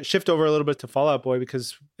 I want to shift over a little bit to Fall Out Boy,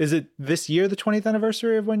 because is it this year, the 20th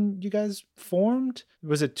anniversary of when you guys formed?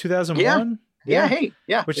 Was it 2001? Yeah. Hey,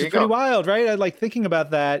 yeah. Which is pretty wild, right? I like thinking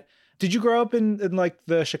about that. Did you grow up in like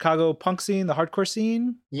the Chicago punk scene, the hardcore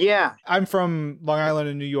scene? Yeah. I'm from Long Island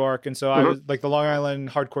in New York. And so I was like, the Long Island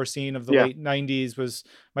hardcore scene of the late 90s was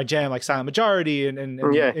my jam, like Silent Majority and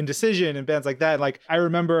Indecision and bands like that. Like I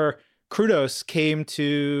remember Crudos came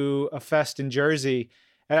to a fest in Jersey,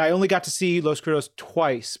 and I only got to see Los Crudos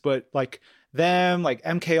twice, but like them, like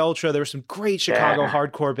MK Ultra, there were some great Chicago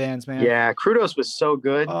hardcore bands, man. Yeah, Crudos was so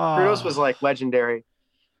good. Crudos was like legendary.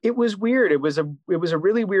 It was weird. It was a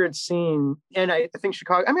really weird scene. And I think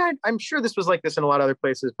Chicago, I mean, I'm sure this was like this in a lot of other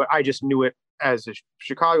places, but I just knew it as a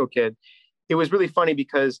Chicago kid. It was really funny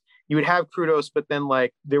because you would have Crudos, but then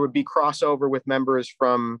like there would be crossover with members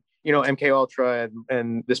from, MK Ultra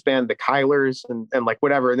and this band, the Kylers and like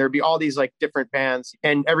whatever. And there'd be all these like different bands,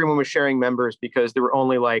 and everyone was sharing members because there were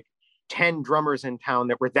only like 10 drummers in town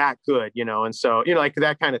that were that good, and so, like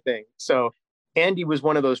that kind of thing. So Andy was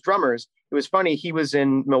one of those drummers. It was funny. He was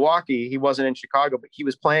in Milwaukee. He wasn't in Chicago, but he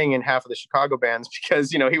was playing in half of the Chicago bands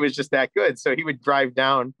because, he was just that good. So he would drive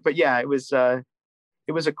down. But yeah, it was a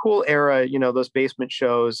cool era, those basement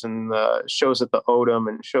shows and the shows at the Odom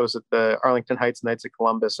and shows at the Arlington Heights Knights of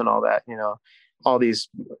Columbus and all that, all these,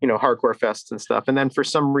 hardcore fests and stuff. And then for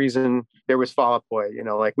some reason there was Fall Out Boy,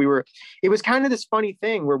 like it was kind of this funny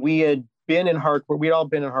thing where we had been in hardcore, we'd all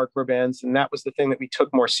been in hardcore bands. And that was the thing that we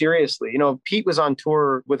took more seriously. Pete was on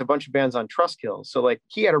tour with a bunch of bands on Trustkill. So like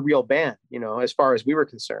he had a real band, as far as we were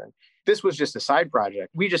concerned. This was just a side project.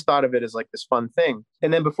 We just thought of it as like this fun thing.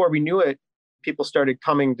 And then before we knew it, people started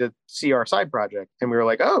coming to see our side project. And we were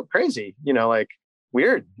like, oh, crazy, like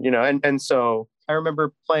weird, and so I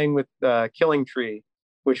remember playing with Killing Tree,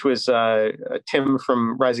 which was Tim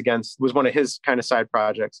from Rise Against, was one of his kind of side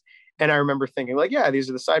projects. And I remember thinking like, yeah, these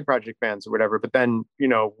are the side project bands or whatever. But then,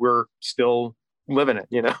 we're still living it,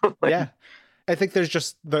 like, yeah. I think there's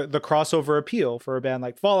just the crossover appeal for a band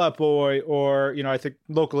like Fall Out Boy, or, I think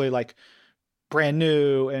locally like Brand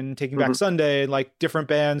New and Taking Back Sunday, and like different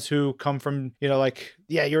bands who come from, like,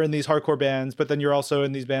 yeah, you're in these hardcore bands, but then you're also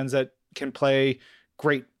in these bands that can play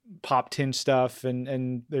great pop tinge stuff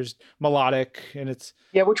and there's melodic, and it's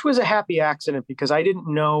which was a happy accident because I didn't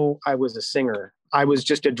know I was a singer. I was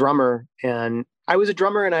just a drummer, and I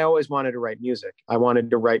always wanted to write music. I wanted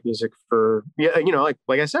to write music for,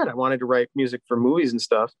 like I said, I wanted to write music for movies and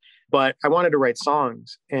stuff, but I wanted to write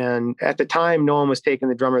songs. And at the time, no one was taking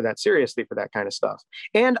the drummer that seriously for that kind of stuff.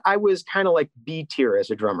 And I was kind of like B tier as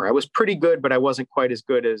a drummer. I was pretty good, but I wasn't quite as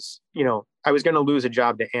good as, I was going to lose a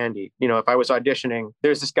job to Andy. If I was auditioning,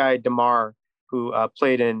 there's this guy, Damar, who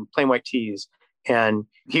played in Plain White Tees, and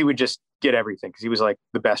he would just get everything because he was like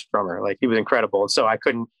the best drummer. Like he was incredible. And so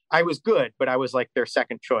I was good, but I was like their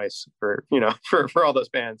second choice for, for all those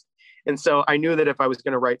bands. And so I knew that if I was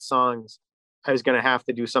going to write songs, I was going to have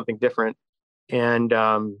to do something different. And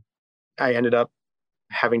I ended up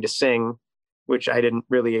having to sing, which I didn't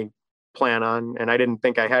really plan on. And I didn't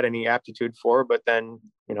think I had any aptitude for, but then,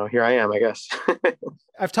 here I am, I guess.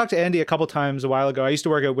 I've talked to Andy a couple times a while ago. I used to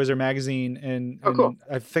work at Wizard Magazine, and cool.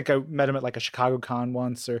 I think I met him at like a Chicago Con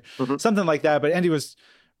once or something like that. But Andy was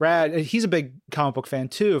rad. He's a big comic book fan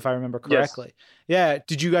too, if I remember correctly. Yes. Yeah.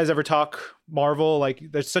 Did you guys ever talk Marvel? Like,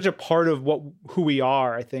 there's such a part of who we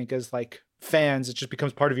are, I think, as like fans. It just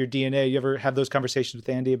becomes part of your DNA. You ever have those conversations with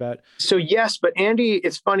Andy about? So yes, but Andy,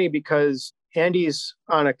 it's funny because Andy's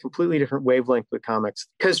on a completely different wavelength with comics.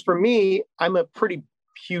 Because for me, I'm a pretty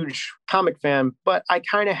huge comic fan, but I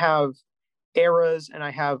kind of have eras and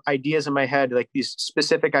I have ideas in my head, like these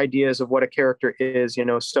specific ideas of what a character is,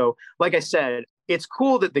 So like I said, it's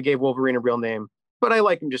cool that they gave Wolverine a real name, but I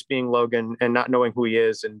like him just being Logan and not knowing who he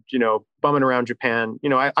is and, bumming around Japan.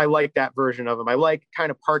 I like that version of him. I like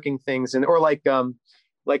kind of parking things or like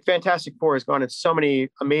Fantastic Four has gone in so many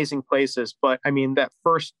amazing places. But I mean, that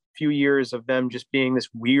first few years of them just being this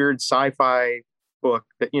weird sci-fi book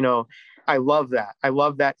that, I love that. I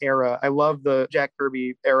love that era. I love the Jack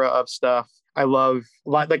Kirby era of stuff. I love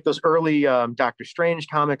like those early Doctor Strange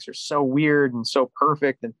comics are so weird and so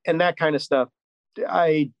perfect and that kind of stuff.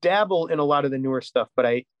 I dabble in a lot of the newer stuff, but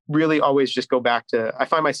I really always just I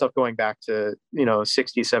find myself going back to, 60s,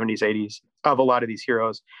 70s, 80s of a lot of these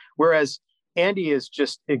heroes. Whereas Andy is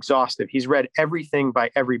just exhaustive. He's read everything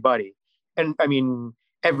by everybody. And I mean,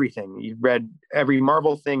 everything. He's read every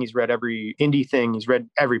Marvel thing. He's read every indie thing. He's read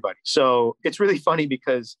everybody. So it's really funny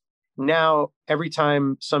because now every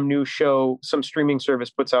time some new show, some streaming service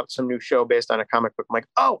puts out some new show based on a comic book, I'm like,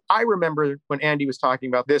 oh, I remember when Andy was talking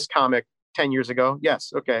about this comic 10 years ago.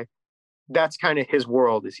 Yes. Okay. That's kind of his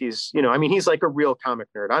world. Is he's like a real comic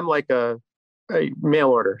nerd. I'm like a mail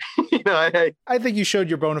order. I think you showed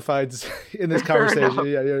your bona fides in this conversation.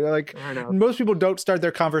 Yeah, like most people don't start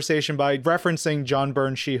their conversation by referencing John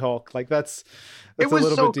Byrne's She-Hulk. Like that's it was a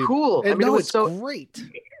little so bit deep. cool. And, I mean, it was it's so great.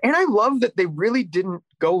 And I love that they really didn't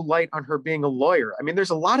go light on her being a lawyer. I mean, there's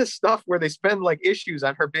a lot of stuff where they spend like issues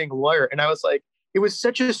on her being a lawyer. And I was like, it was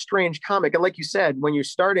such a strange comic. And like you said, when you're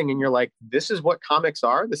starting and you're like, this is what comics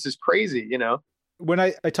are, this is crazy, When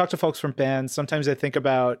I talk to folks from bands, sometimes I think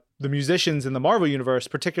about the musicians in the Marvel universe,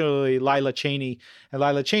 particularly Lila Cheney. And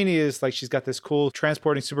Lila Cheney is like, she's got this cool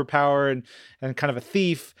transporting superpower and kind of a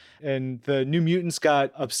thief. And the New Mutants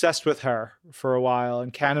got obsessed with her for a while,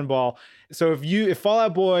 and Cannonball. So if Fall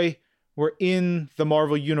Out Boy were in the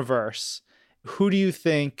Marvel universe, who do you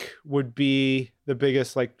think would be the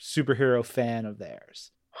biggest like superhero fan of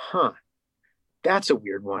theirs? That's a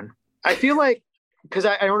weird one. I feel like, because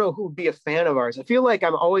I don't know who would be a fan of ours. I feel like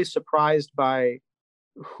I'm always surprised by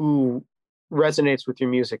who resonates with your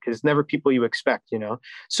music, because it's never people you expect,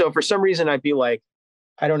 So for some reason, I'd be like,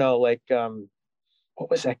 I don't know, like,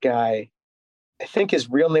 what was that guy? I think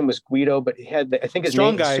his real name was Guido, but he had, I think his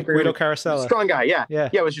Strong name Guy, was Guido Carosella. Strong Guy, yeah. Yeah,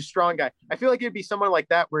 it was just Strong Guy. I feel like it'd be someone like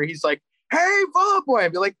that where he's like, hey, Fall Out Boy.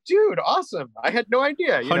 I'd be like, dude, awesome. I had no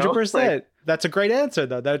idea. 100%. Like, that's a great answer,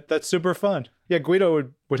 though. That's super fun. Yeah, Guido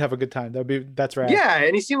would have a good time. That's rad. Yeah,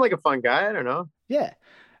 and he seemed like a fun guy. I don't know. Yeah.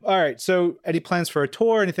 All right. So, any plans for a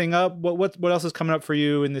tour? Anything up? What else is coming up for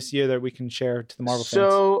you in this year that we can share to the Marvel fans?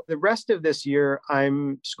 So the rest of this year,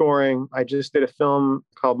 I'm scoring. I just did a film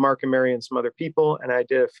called Mark and Mary and Some Other People, and I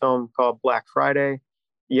did a film called Black Friday.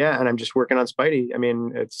 Yeah, and I'm just working on Spidey. I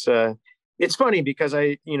mean, it's funny because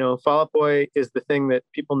Fall Out Boy is the thing that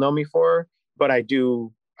people know me for, but I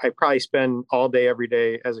probably spend all day, every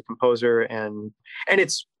day as a composer, and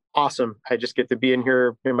it's awesome. I just get to be in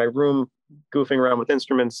here in my room, goofing around with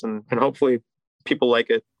instruments, and hopefully people like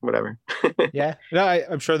it, whatever. Yeah, no,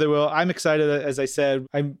 I'm sure they will. I'm excited. As I said,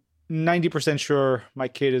 I'm 90% sure my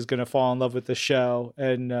kid is going to fall in love with the show.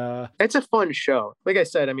 And it's a fun show. Like I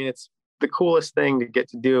said, I mean, it's the coolest thing to get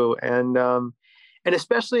to do. And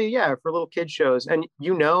especially, for little kid shows. And,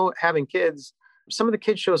 having kids, some of the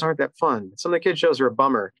kid shows aren't that fun. Some of the kid shows are a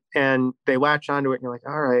bummer, and they latch onto it and you're like,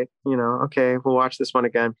 all right, okay, we'll watch this one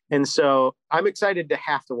again. And so I'm excited to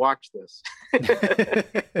have to watch this.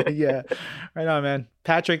 Yeah. Right on, man.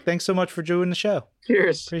 Patrick, thanks so much for doing the show.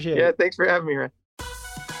 Cheers. Appreciate it. Yeah. Thanks for having me, Ryan.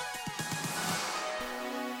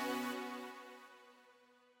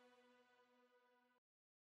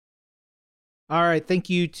 All right, thank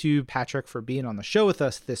you to Patrick for being on the show with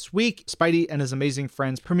us this week. Spidey and His Amazing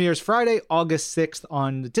Friends premieres Friday, August 6th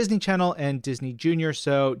on the Disney Channel and Disney Junior,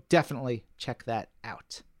 so definitely check that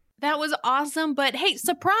out. That was awesome, but hey,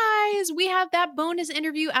 surprise! We have that bonus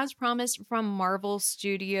interview as promised from Marvel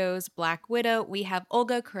Studios' Black Widow. We have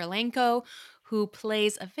Olga Kurylenko, who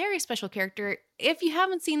plays a very special character. If you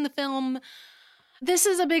haven't seen the film, this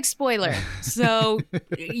is a big spoiler, so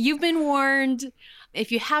you've been warned. If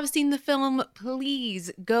you have seen the film,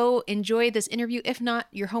 please go enjoy this interview. If not,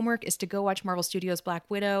 your homework is to go watch Marvel Studios' Black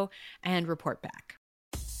Widow and report back.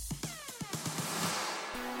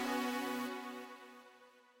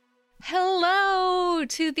 Hello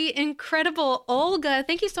to the incredible Olga.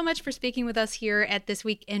 Thank you so much for speaking with us here at This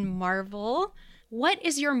Week in Marvel. What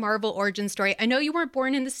is your Marvel origin story? I know you weren't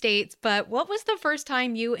born in the States, but what was the first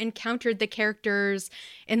time you encountered the characters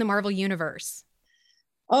in the Marvel Universe?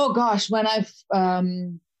 Oh gosh, when I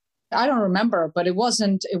don't remember, but it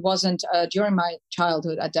wasn't during my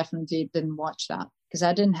childhood. I definitely didn't watch that because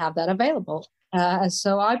I didn't have that available.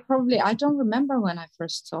 So I don't remember when I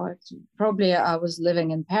first saw it. Probably I was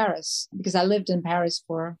living in Paris because I lived in Paris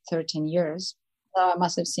for 13 years. So I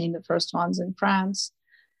must have seen the first ones in France.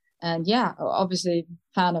 And yeah, obviously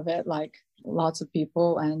fan of it, like lots of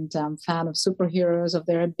people, and fan of superheroes, of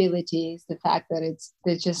their abilities, the fact that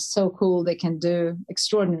they're just so cool, they can do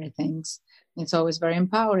extraordinary things. It's always very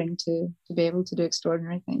empowering to be able to do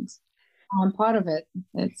extraordinary things. I'm part of it.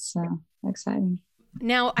 It's exciting.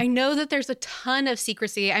 Now, I know that there's a ton of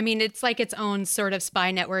secrecy. I mean, it's like its own sort of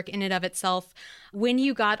spy network in and of itself. When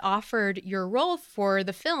you got offered your role for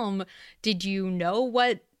the film, did you know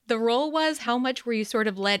what the role was? How much were you sort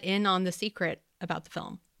of let in on the secret about the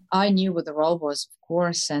film? I knew what the role was, of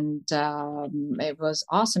course, and it was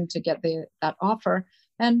awesome to get that offer.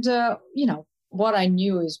 And, what I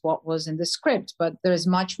knew is what was in the script, but there's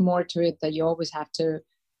much more to it that you always have to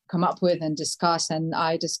come up with and discuss. And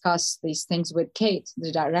I discussed these things with Kate,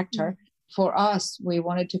 the director. For us, we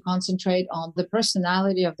wanted to concentrate on the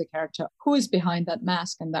personality of the character, who is behind that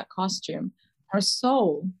mask and that costume, her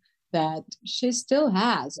soul that she still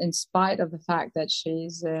has, in spite of the fact that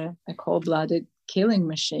she's a cold-blooded killing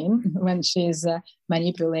machine when she's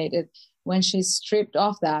manipulated. When she's stripped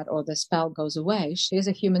off that or the spell goes away, she is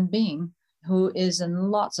a human being who is in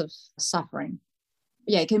lots of suffering.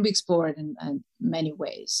 Yeah, it can be explored in many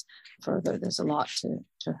ways. Further, there's a lot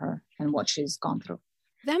to her and what she's gone through.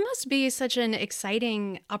 That must be such an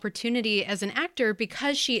exciting opportunity as an actor,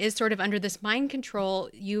 because she is sort of under this mind control.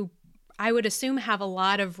 I would assume, have a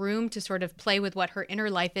lot of room to sort of play with what her inner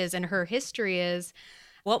life is and her history is.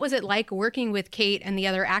 What was it like working with Kate and the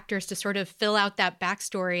other actors to sort of fill out that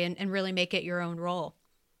backstory and really make it your own role?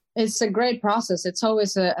 It's a great process. It's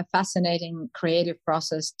always a fascinating creative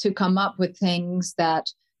process to come up with things that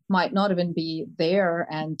might not even be there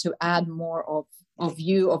and to add more of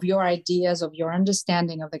you, of your ideas, of your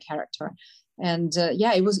understanding of the character. And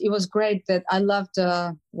it was great. That I loved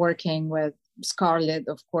working with Scarlett,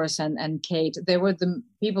 of course, and Kate. They were the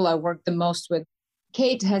people I worked the most with.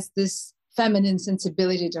 Kate has this feminine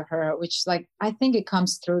sensibility to her, which I think it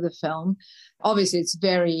comes through the film. Obviously, it's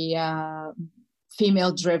very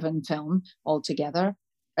female-driven film altogether.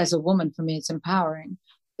 As a woman, for me, it's empowering.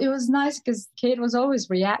 It was nice because Kate was always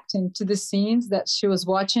reacting to the scenes that she was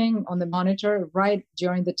watching on the monitor right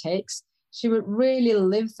during the takes. She would really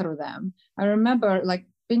live through them. I remember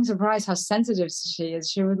being surprised how sensitive she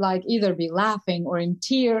is. She would either be laughing or in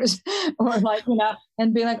tears or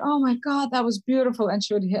and be like, oh my God, that was beautiful. And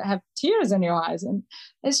she would have tears in your eyes. And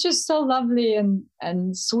it's just so lovely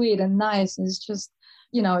and sweet and nice. And it's just,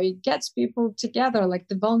 it gets people together.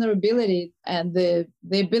 The vulnerability and the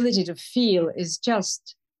ability to feel is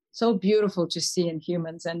just so beautiful to see in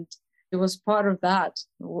humans. And it was part of that.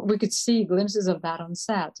 We could see glimpses of that on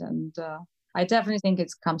set. And I definitely think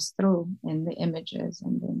it comes through in the images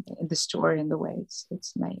and in the story and the way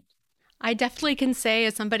it's made. I definitely can say,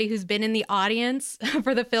 as somebody who's been in the audience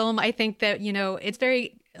for the film, I think that, it's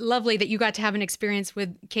very lovely that you got to have an experience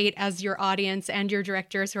with Kate as your audience and your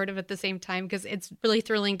director sort of at the same time, because it's really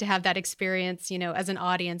thrilling to have that experience, as an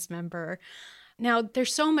audience member. Now,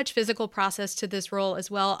 there's so much physical process to this role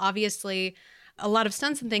as well. Obviously, a lot of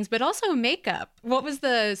stunts and things, but also makeup. What was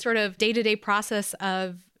the sort of day-to-day process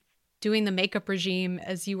of doing the makeup regime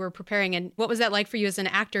as you were preparing? And what was that like for you as an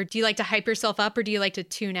actor? Do you like to hype yourself up, or do you like to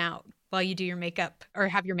tune out while you do your makeup or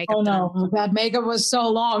have your makeup done? Oh no, that makeup was so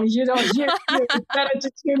long. You better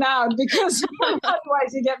to tune out, because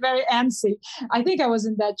otherwise you get very antsy. I think I was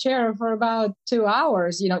in that chair for about 2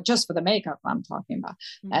 hours, just for the makeup I'm talking about,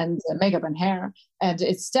 and makeup and hair. And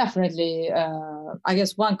it's definitely, I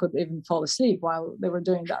guess one could even fall asleep while they were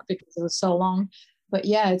doing that because it was so long. But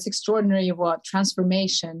yeah, it's extraordinary what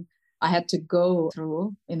transformation I had to go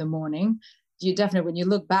through in the morning. You definitely, when you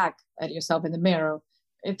look back at yourself in the mirror,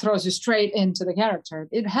 it throws you straight into the character.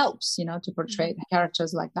 It helps, to portray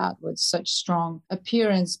characters like that with such strong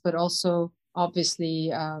appearance, but also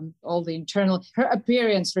obviously all the her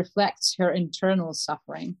appearance reflects her internal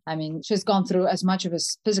suffering. I mean, she's gone through as much of a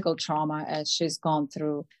physical trauma as she's gone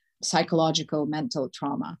through psychological, mental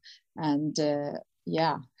trauma. And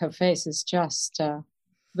her face is just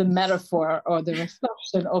the metaphor or the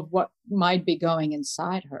reflection of what might be going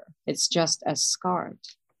inside her. It's just as scarred.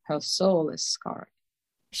 Her soul is scarred.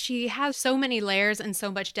 She has so many layers and so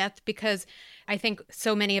much depth, because I think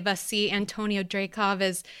so many of us see Antonia Dreykov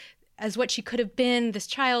as what she could have been, this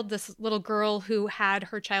child, this little girl who had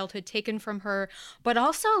her childhood taken from her, but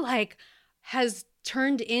also has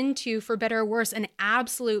turned into, for better or worse, an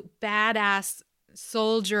absolute badass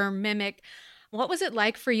soldier mimic. What was it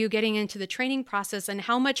like for you getting into the training process, and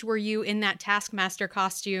how much were you in that Taskmaster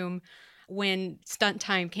costume when stunt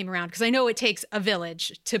time came around? Because I know it takes a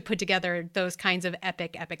village to put together those kinds of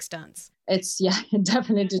epic stunts. It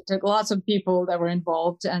definitely took lots of people that were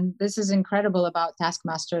involved. And this is incredible about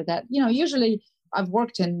Taskmaster that, usually I've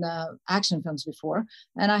worked in action films before,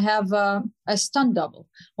 and I have one stunt double.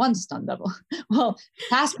 Well,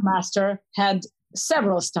 Taskmaster had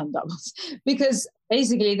several stunt doubles because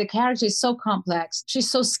basically the character is so complex. She's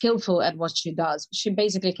so skillful at what she does. She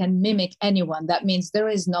basically can mimic anyone. That means there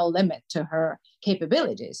is no limit to her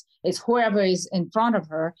capabilities. It's whoever is in front of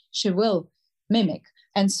her, she will mimic.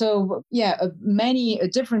 And so, many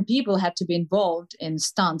different people had to be involved in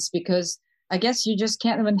stunts because I guess you just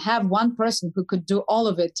can't even have one person who could do all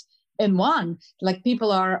of it in one. Like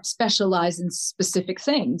people are specialized in specific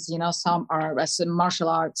things. Some are martial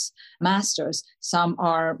arts masters. Some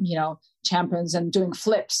are, champions and doing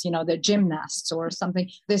flips, they're gymnasts or something.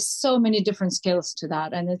 There's so many different skills to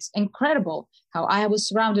that. And it's incredible how I was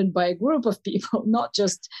surrounded by a group of people, not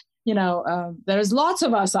just, there's lots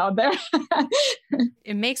of us out there.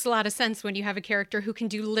 It makes a lot of sense when you have a character who can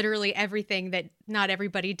do literally everything that not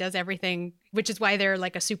everybody does everything, which is why they're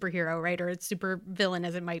like a superhero, right? Or a super villain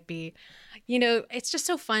as it might be. It's just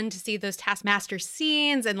so fun to see those Taskmaster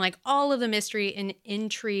scenes and like all of the mystery and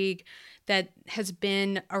intrigue that has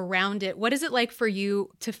been around it. What is it like for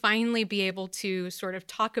you to finally be able to sort of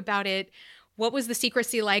talk about it? What was the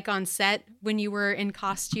secrecy like on set when you were in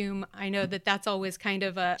costume? I know that that's always kind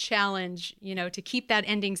of a challenge, to keep that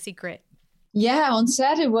ending secret. Yeah, on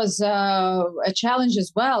set it was a challenge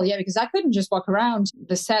as well. Yeah, because I couldn't just walk around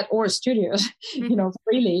the set or studios,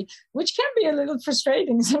 freely, which can be a little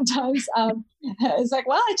frustrating sometimes. It's like,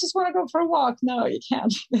 well, I just want to go for a walk. No, you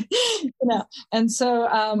can't. And so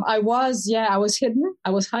I was hidden. I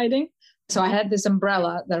was hiding. So I had this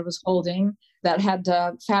umbrella that I was holding that had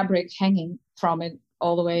fabric hanging from it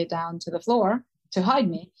all the way down to the floor to hide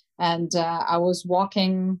me. And I was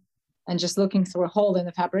walking and just looking through a hole in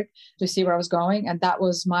the fabric to see where I was going. And that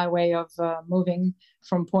was my way of moving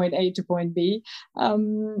from point A to point B.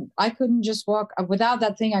 I couldn't just walk. Without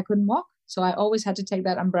that thing, I couldn't walk. So I always had to take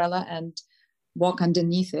that umbrella and walk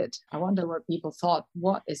underneath it. I wonder what people thought.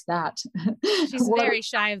 What is that? She's very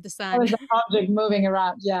shy of the sun. What is the object moving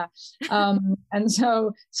around? Yeah. And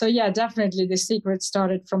so yeah, definitely the secret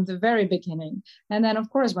started from the very beginning. And then, of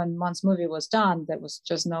course, when once movie was done, there was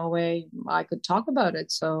just no way I could talk about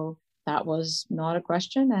it. So that was not a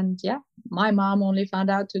question. And yeah, my mom only found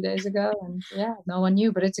out 2 days ago. And yeah, no one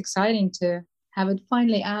knew. But it's exciting to have it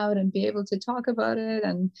finally out and be able to talk about it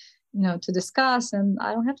and to discuss, and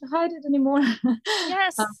I don't have to hide it anymore.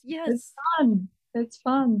 Yes, yes. It's fun. It's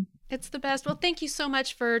fun. It's the best. Well, thank you so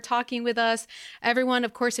much for talking with us. Everyone,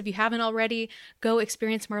 of course, if you haven't already, go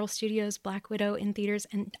experience Marvel Studios' Black Widow in theaters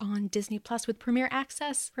and on Disney Plus with Premier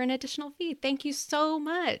Access for an additional fee. Thank you so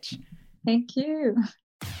much. Thank you.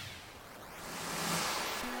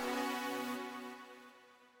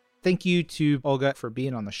 Thank you to Olga for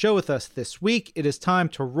being on the show with us this week. It is time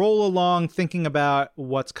to roll along thinking about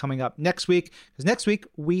what's coming up next week. Because next week,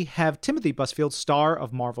 we have Timothy Busfield, star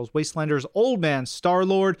of Marvel's Wastelanders, Old Man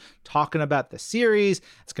Star-Lord, talking about the series.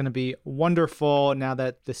 It's going to be wonderful now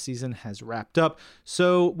that the season has wrapped up.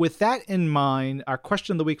 So with that in mind, our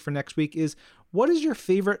question of the week for next week is, what is your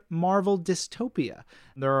favorite Marvel dystopia?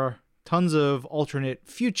 There are tons of alternate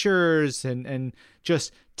futures and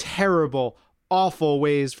just terrible, awful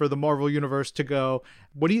ways for the Marvel Universe to go.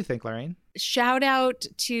 What do you think, Lorraine? Shout out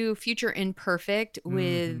to Future Imperfect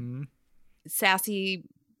with sassy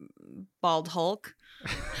bald Hulk.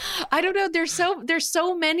 I don't know. There's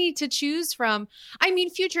so many to choose from. I mean,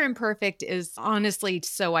 Future Imperfect is honestly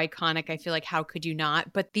so iconic. I feel like how could you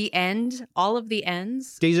not? But the end, all of the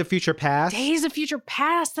ends. Days of Future Past. Days of Future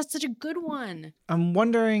Past. That's such a good one. I'm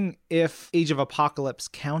wondering if Age of Apocalypse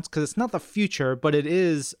counts because it's not the future, but it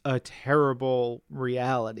is a terrible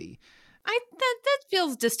reality. That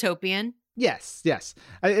feels dystopian. Yes. It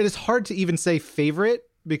is hard to even say favorite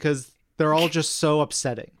because they're all just so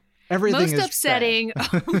upsetting. Everything most is upsetting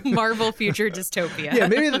Marvel future dystopia. Yeah,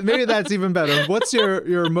 maybe that's even better. What's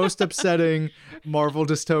your most upsetting Marvel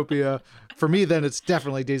dystopia? For me, then it's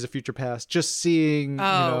definitely Days of Future Past. Just seeing,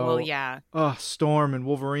 Storm and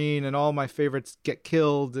Wolverine and all my favorites get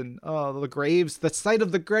killed, and the graves, the sight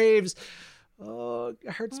of the graves. Oh,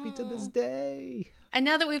 it hurts me to this day. And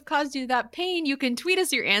now that we've caused you that pain, you can tweet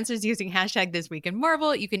us your answers using hashtag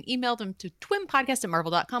 #ThisWeekInMarvel. You can email them to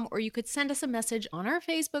twimpodcast@marvel.com, or you could send us a message on our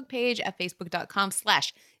Facebook page at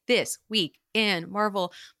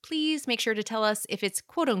facebook.com/thisweekinmarvel. Please make sure to tell us if it's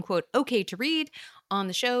quote unquote okay to read on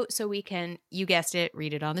the show so we can, you guessed it,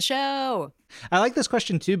 read it on the show. I like this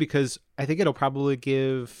question too because I think it'll probably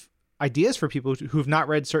give ideas for people who've not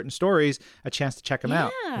read certain stories a chance to check them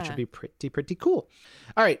out, which would be pretty cool.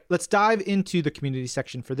 All right, let's dive into the community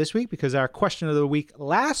section for this week, because our question of the week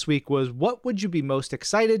last week was, what would you be most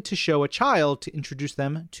excited to show a child to introduce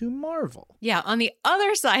them to Marvel? Yeah, on the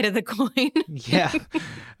other side of the coin. Yeah.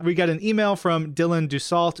 We got an email from Dylan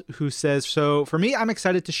Dussault who says, so for me, I'm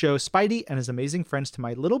excited to show Spidey and his amazing friends to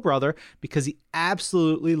my little brother because he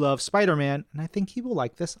absolutely loves Spider-Man, and I think he will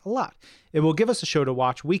like this a lot. It will give us a show to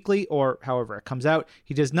watch weekly or however it comes out.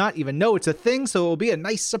 He does not even know it's a thing, so it will be a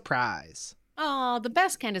nice surprise. Oh, the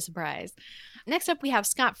best kind of surprise. Next up, we have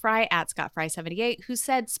Scott Fry at ScottFry78, who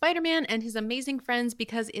said Spider-Man and his amazing friends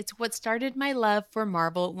because it's what started my love for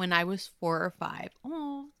Marvel when I was 4 or 5.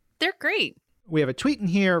 Oh, they're great. We have a tweet in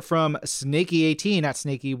here from Snakey18 at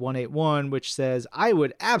Snakey181, which says, I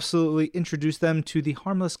would absolutely introduce them to the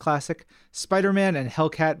harmless classic Spider-Man and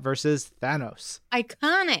Hellcat versus Thanos.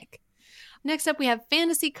 Iconic. Next up, we have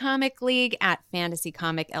Fantasy Comic League at Fantasy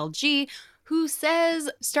Comic LG, who says,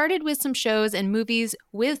 started with some shows and movies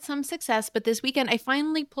with some success, but this weekend I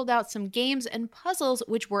finally pulled out some games and puzzles,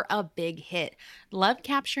 which were a big hit. Love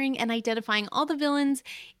capturing and identifying all the villains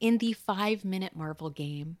in the 5-minute Marvel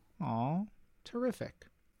game. Aw, terrific.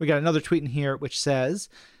 We got another tweet in here which says,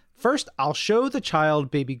 first, I'll show the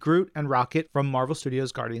child Baby Groot and Rocket from Marvel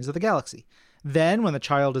Studios' Guardians of the Galaxy. Then, when the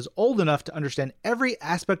child is old enough to understand every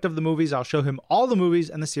aspect of the movies, I'll show him all the movies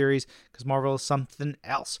and the series because Marvel is something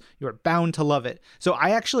else. You are bound to love it. So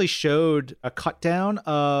I actually showed a cut down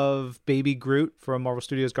of Baby Groot from Marvel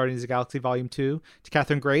Studios' Guardians of the Galaxy Volume 2 to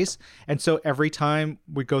Catherine Grace. And so every time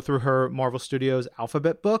we go through her Marvel Studios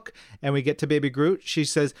alphabet book and we get to Baby Groot, she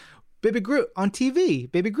says, Baby Groot on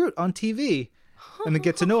TV, Baby Groot on TV. And then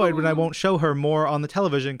gets annoyed when I won't show her more on the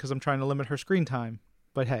television because I'm trying to limit her screen time.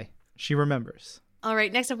 But hey, she remembers. All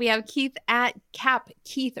right, next up we have Keith at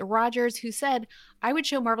Keith Rogers, who said, I would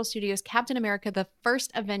show Marvel Studios Captain America, the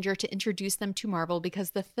first Avenger, to introduce them to Marvel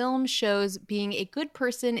because the film shows being a good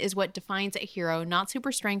person is what defines a hero, not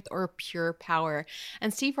super strength or pure power.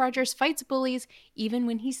 And Steve Rogers fights bullies even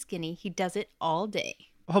when he's skinny. He does it all day.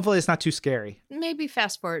 Hopefully it's not too scary. Maybe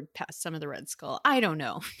fast forward past some of the Red Skull. I don't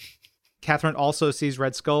know. Catherine also sees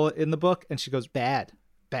Red Skull in the book and she goes, bad.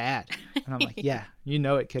 And I'm like, yeah, you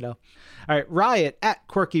know it, kiddo. All right, Riot at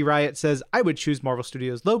Quirky Riot says, I would choose Marvel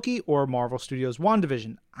Studios Loki or Marvel Studios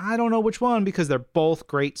WandaVision. I don't know which one because they're both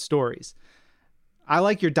great stories. I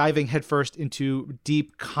like your diving headfirst into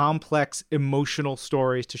deep, complex, emotional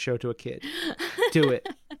stories to show to a kid. Do it.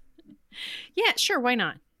 Yeah, sure, why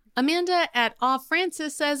not? Amanda at Aw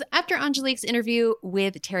Francis says, after Angelique's interview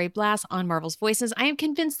with Terry Blass on Marvel's Voices, I am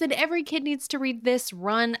convinced that every kid needs to read this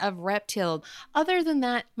run of Reptile. Other than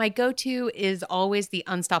that, my go-to is always the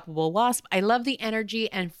Unstoppable Wasp. I love the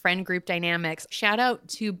energy and friend group dynamics. Shout out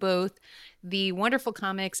to both the wonderful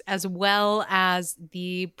comics as well as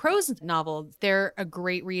the prose novels. They're a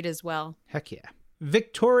great read as well. Heck yeah.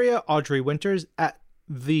 Victoria Audrey Winters at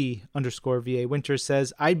 _VA Winters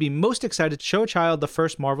says, I'd be most excited to show a child the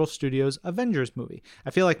first Marvel Studios Avengers movie. I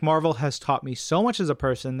feel like Marvel has taught me so much as a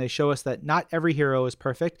person. They show us that not every hero is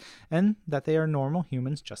perfect and that they are normal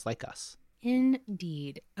humans just like us.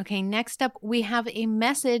 Indeed. Okay, next up, we have a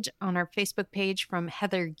message on our Facebook page from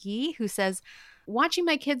Heather Gee, who says, watching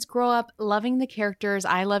my kids grow up loving the characters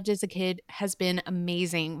I loved as a kid has been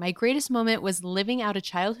amazing. My greatest moment was living out a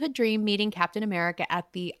childhood dream, meeting Captain America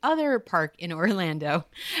at the other park in Orlando.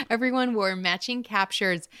 Everyone wore matching cap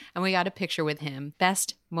shirts and we got a picture with him.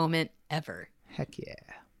 Best moment ever. Heck yeah.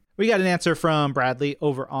 We got an answer from Bradley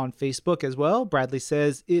over on Facebook as well. Bradley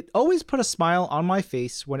says, it always put a smile on my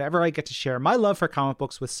face whenever I get to share my love for comic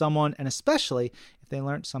books with someone, and especially if they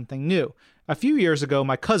learned something new. A few years ago,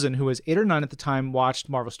 my cousin, who was 8 or 9 at the time, watched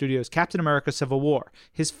Marvel Studios' Captain America Civil War,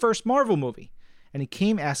 his first Marvel movie, and he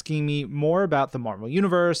came asking me more about the Marvel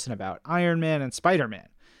Universe and about Iron Man and Spider-Man.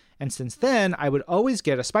 And since then, I would always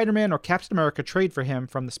get a Spider-Man or Captain America trade for him,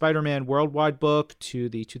 from the Spider-Man Worldwide book to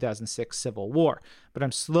the 2006 Civil War. But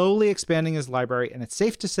I'm slowly expanding his library, and it's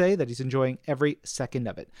safe to say that he's enjoying every second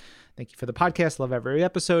of it. Thank you for the podcast. Love every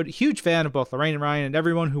episode. Huge fan of both Lorraine and Ryan and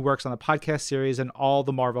everyone who works on the podcast series and all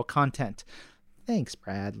the Marvel content. Thanks,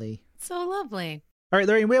 Bradley. So lovely. All right,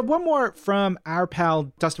 Lorraine, we have one more from our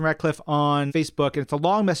pal Dustin Radcliffe on Facebook, and it's a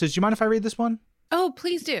long message. Do you mind if I read this one? Oh,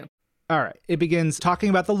 please do. All right. It begins talking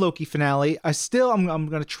about the Loki finale. I'm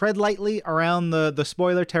going to tread lightly around the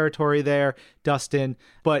spoiler territory there, Dustin.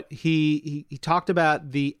 But he talked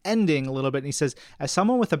about the ending a little bit. And he says, as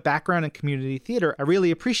someone with a background in community theater, I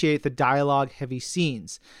really appreciate the dialogue-heavy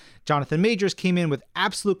scenes. Jonathan Majors came in with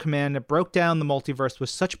absolute command and broke down the multiverse with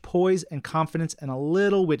such poise and confidence and a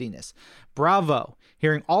little wittiness. Bravo.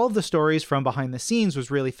 Hearing all of the stories from behind the scenes was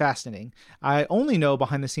really fascinating. I only know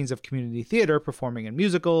behind the scenes of community theater, performing in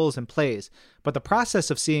musicals and plays, but the process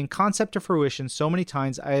of seeing concept to fruition so many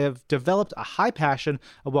times, I have developed a high passion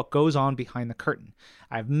of what goes on behind the curtain.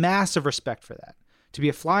 I have massive respect for that. To be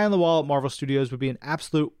a fly on the wall at Marvel Studios would be an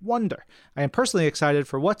absolute wonder. I am personally excited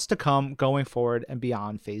for what's to come going forward and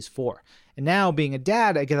beyond Phase 4. And now, being a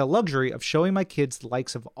dad, I get the luxury of showing my kids the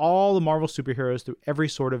likes of all the Marvel superheroes through every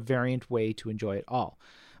sort of variant way to enjoy it all.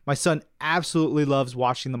 My son absolutely loves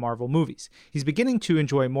watching the Marvel movies. He's beginning to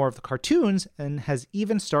enjoy more of the cartoons and has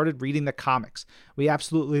even started reading the comics. We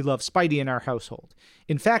absolutely love Spidey in our household.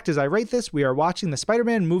 In fact, as I write this, we are watching the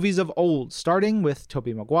Spider-Man movies of old, starting with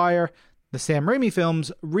Tobey Maguire. The Sam Raimi films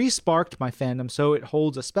re-sparked my fandom, so it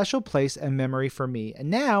holds a special place and memory for me, and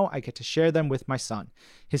now I get to share them with my son.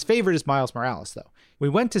 His favorite is Miles Morales, though. We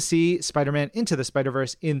went to see Spider-Man Into the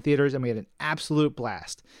Spider-Verse in theaters, and we had an absolute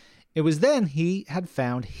blast. It was then he had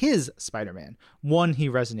found his Spider-Man, one he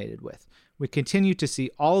resonated with. We continue to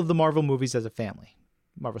see all of the Marvel movies as a family.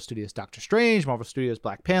 Marvel Studios Doctor Strange, Marvel Studios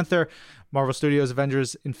Black Panther, Marvel Studios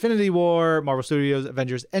Avengers Infinity War, Marvel Studios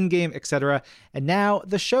Avengers Endgame, etc. And now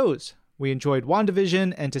the shows. We enjoyed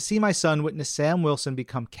WandaVision, and to see my son witness Sam Wilson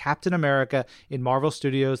become Captain America in Marvel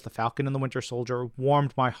Studios' The Falcon and the Winter Soldier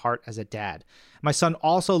warmed my heart as a dad. My son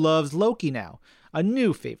also loves Loki now, a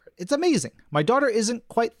new favorite. It's amazing. My daughter isn't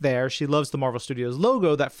quite there. She loves the Marvel Studios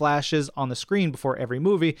logo that flashes on the screen before every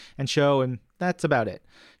movie and show, and that's about it.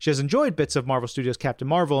 She has enjoyed bits of Marvel Studios Captain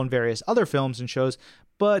Marvel and various other films and shows,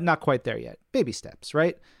 but not quite there yet. Baby steps,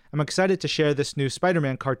 right? I'm excited to share this new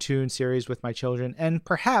Spider-Man cartoon series with my children and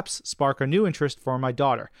perhaps spark a new interest for my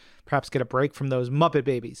daughter. Perhaps get a break from those Muppet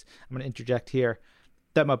Babies. I'm going to interject here.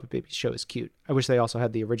 That Muppet Babies show is cute. I wish they also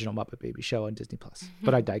had the original Muppet Babies show on Disney+,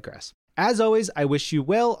 but I digress. As always, I wish you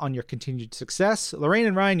well on your continued success. Lorraine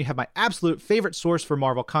and Ryan, you have my absolute favorite source for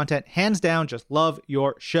Marvel content. Hands down, just love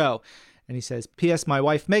your show. And he says, P.S. My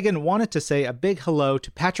wife Megan wanted to say a big hello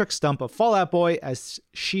to Patrick Stump of Fall Out Boy, as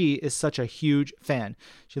she is such a huge fan.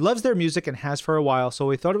 She loves their music and has for a while, so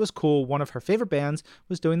we thought it was cool one of her favorite bands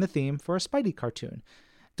was doing the theme for a Spidey cartoon.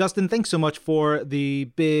 Dustin, thanks so much for the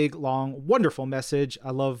big, long, wonderful message.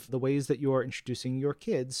 I love the ways that you're introducing your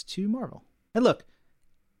kids to Marvel. And look,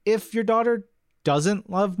 if your daughter doesn't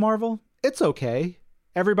love Marvel, it's okay.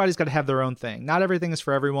 Everybody's got to have their own thing. Not everything is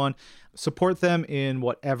for everyone. Support them in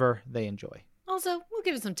whatever they enjoy. Also, we'll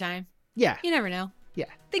give it some time. Yeah. You never know. Yeah.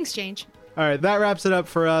 Things change. All right, that wraps it up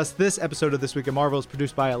for us. This episode of This Week in Marvel is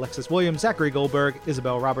produced by Alexis Williams, Zachary Goldberg,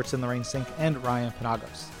 Isabel Robertson, Lorraine Sink, and Ryan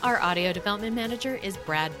Penagos. Our audio development manager is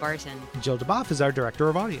Brad Barton. Jill DeBoff is our director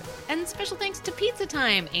of audio. And special thanks to Pizza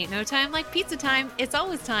Time. Ain't no time like pizza time. It's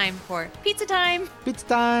always time for Pizza Time. Pizza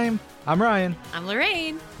time. I'm Ryan. I'm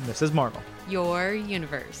Lorraine. And this is Marvel. Your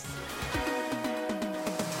universe.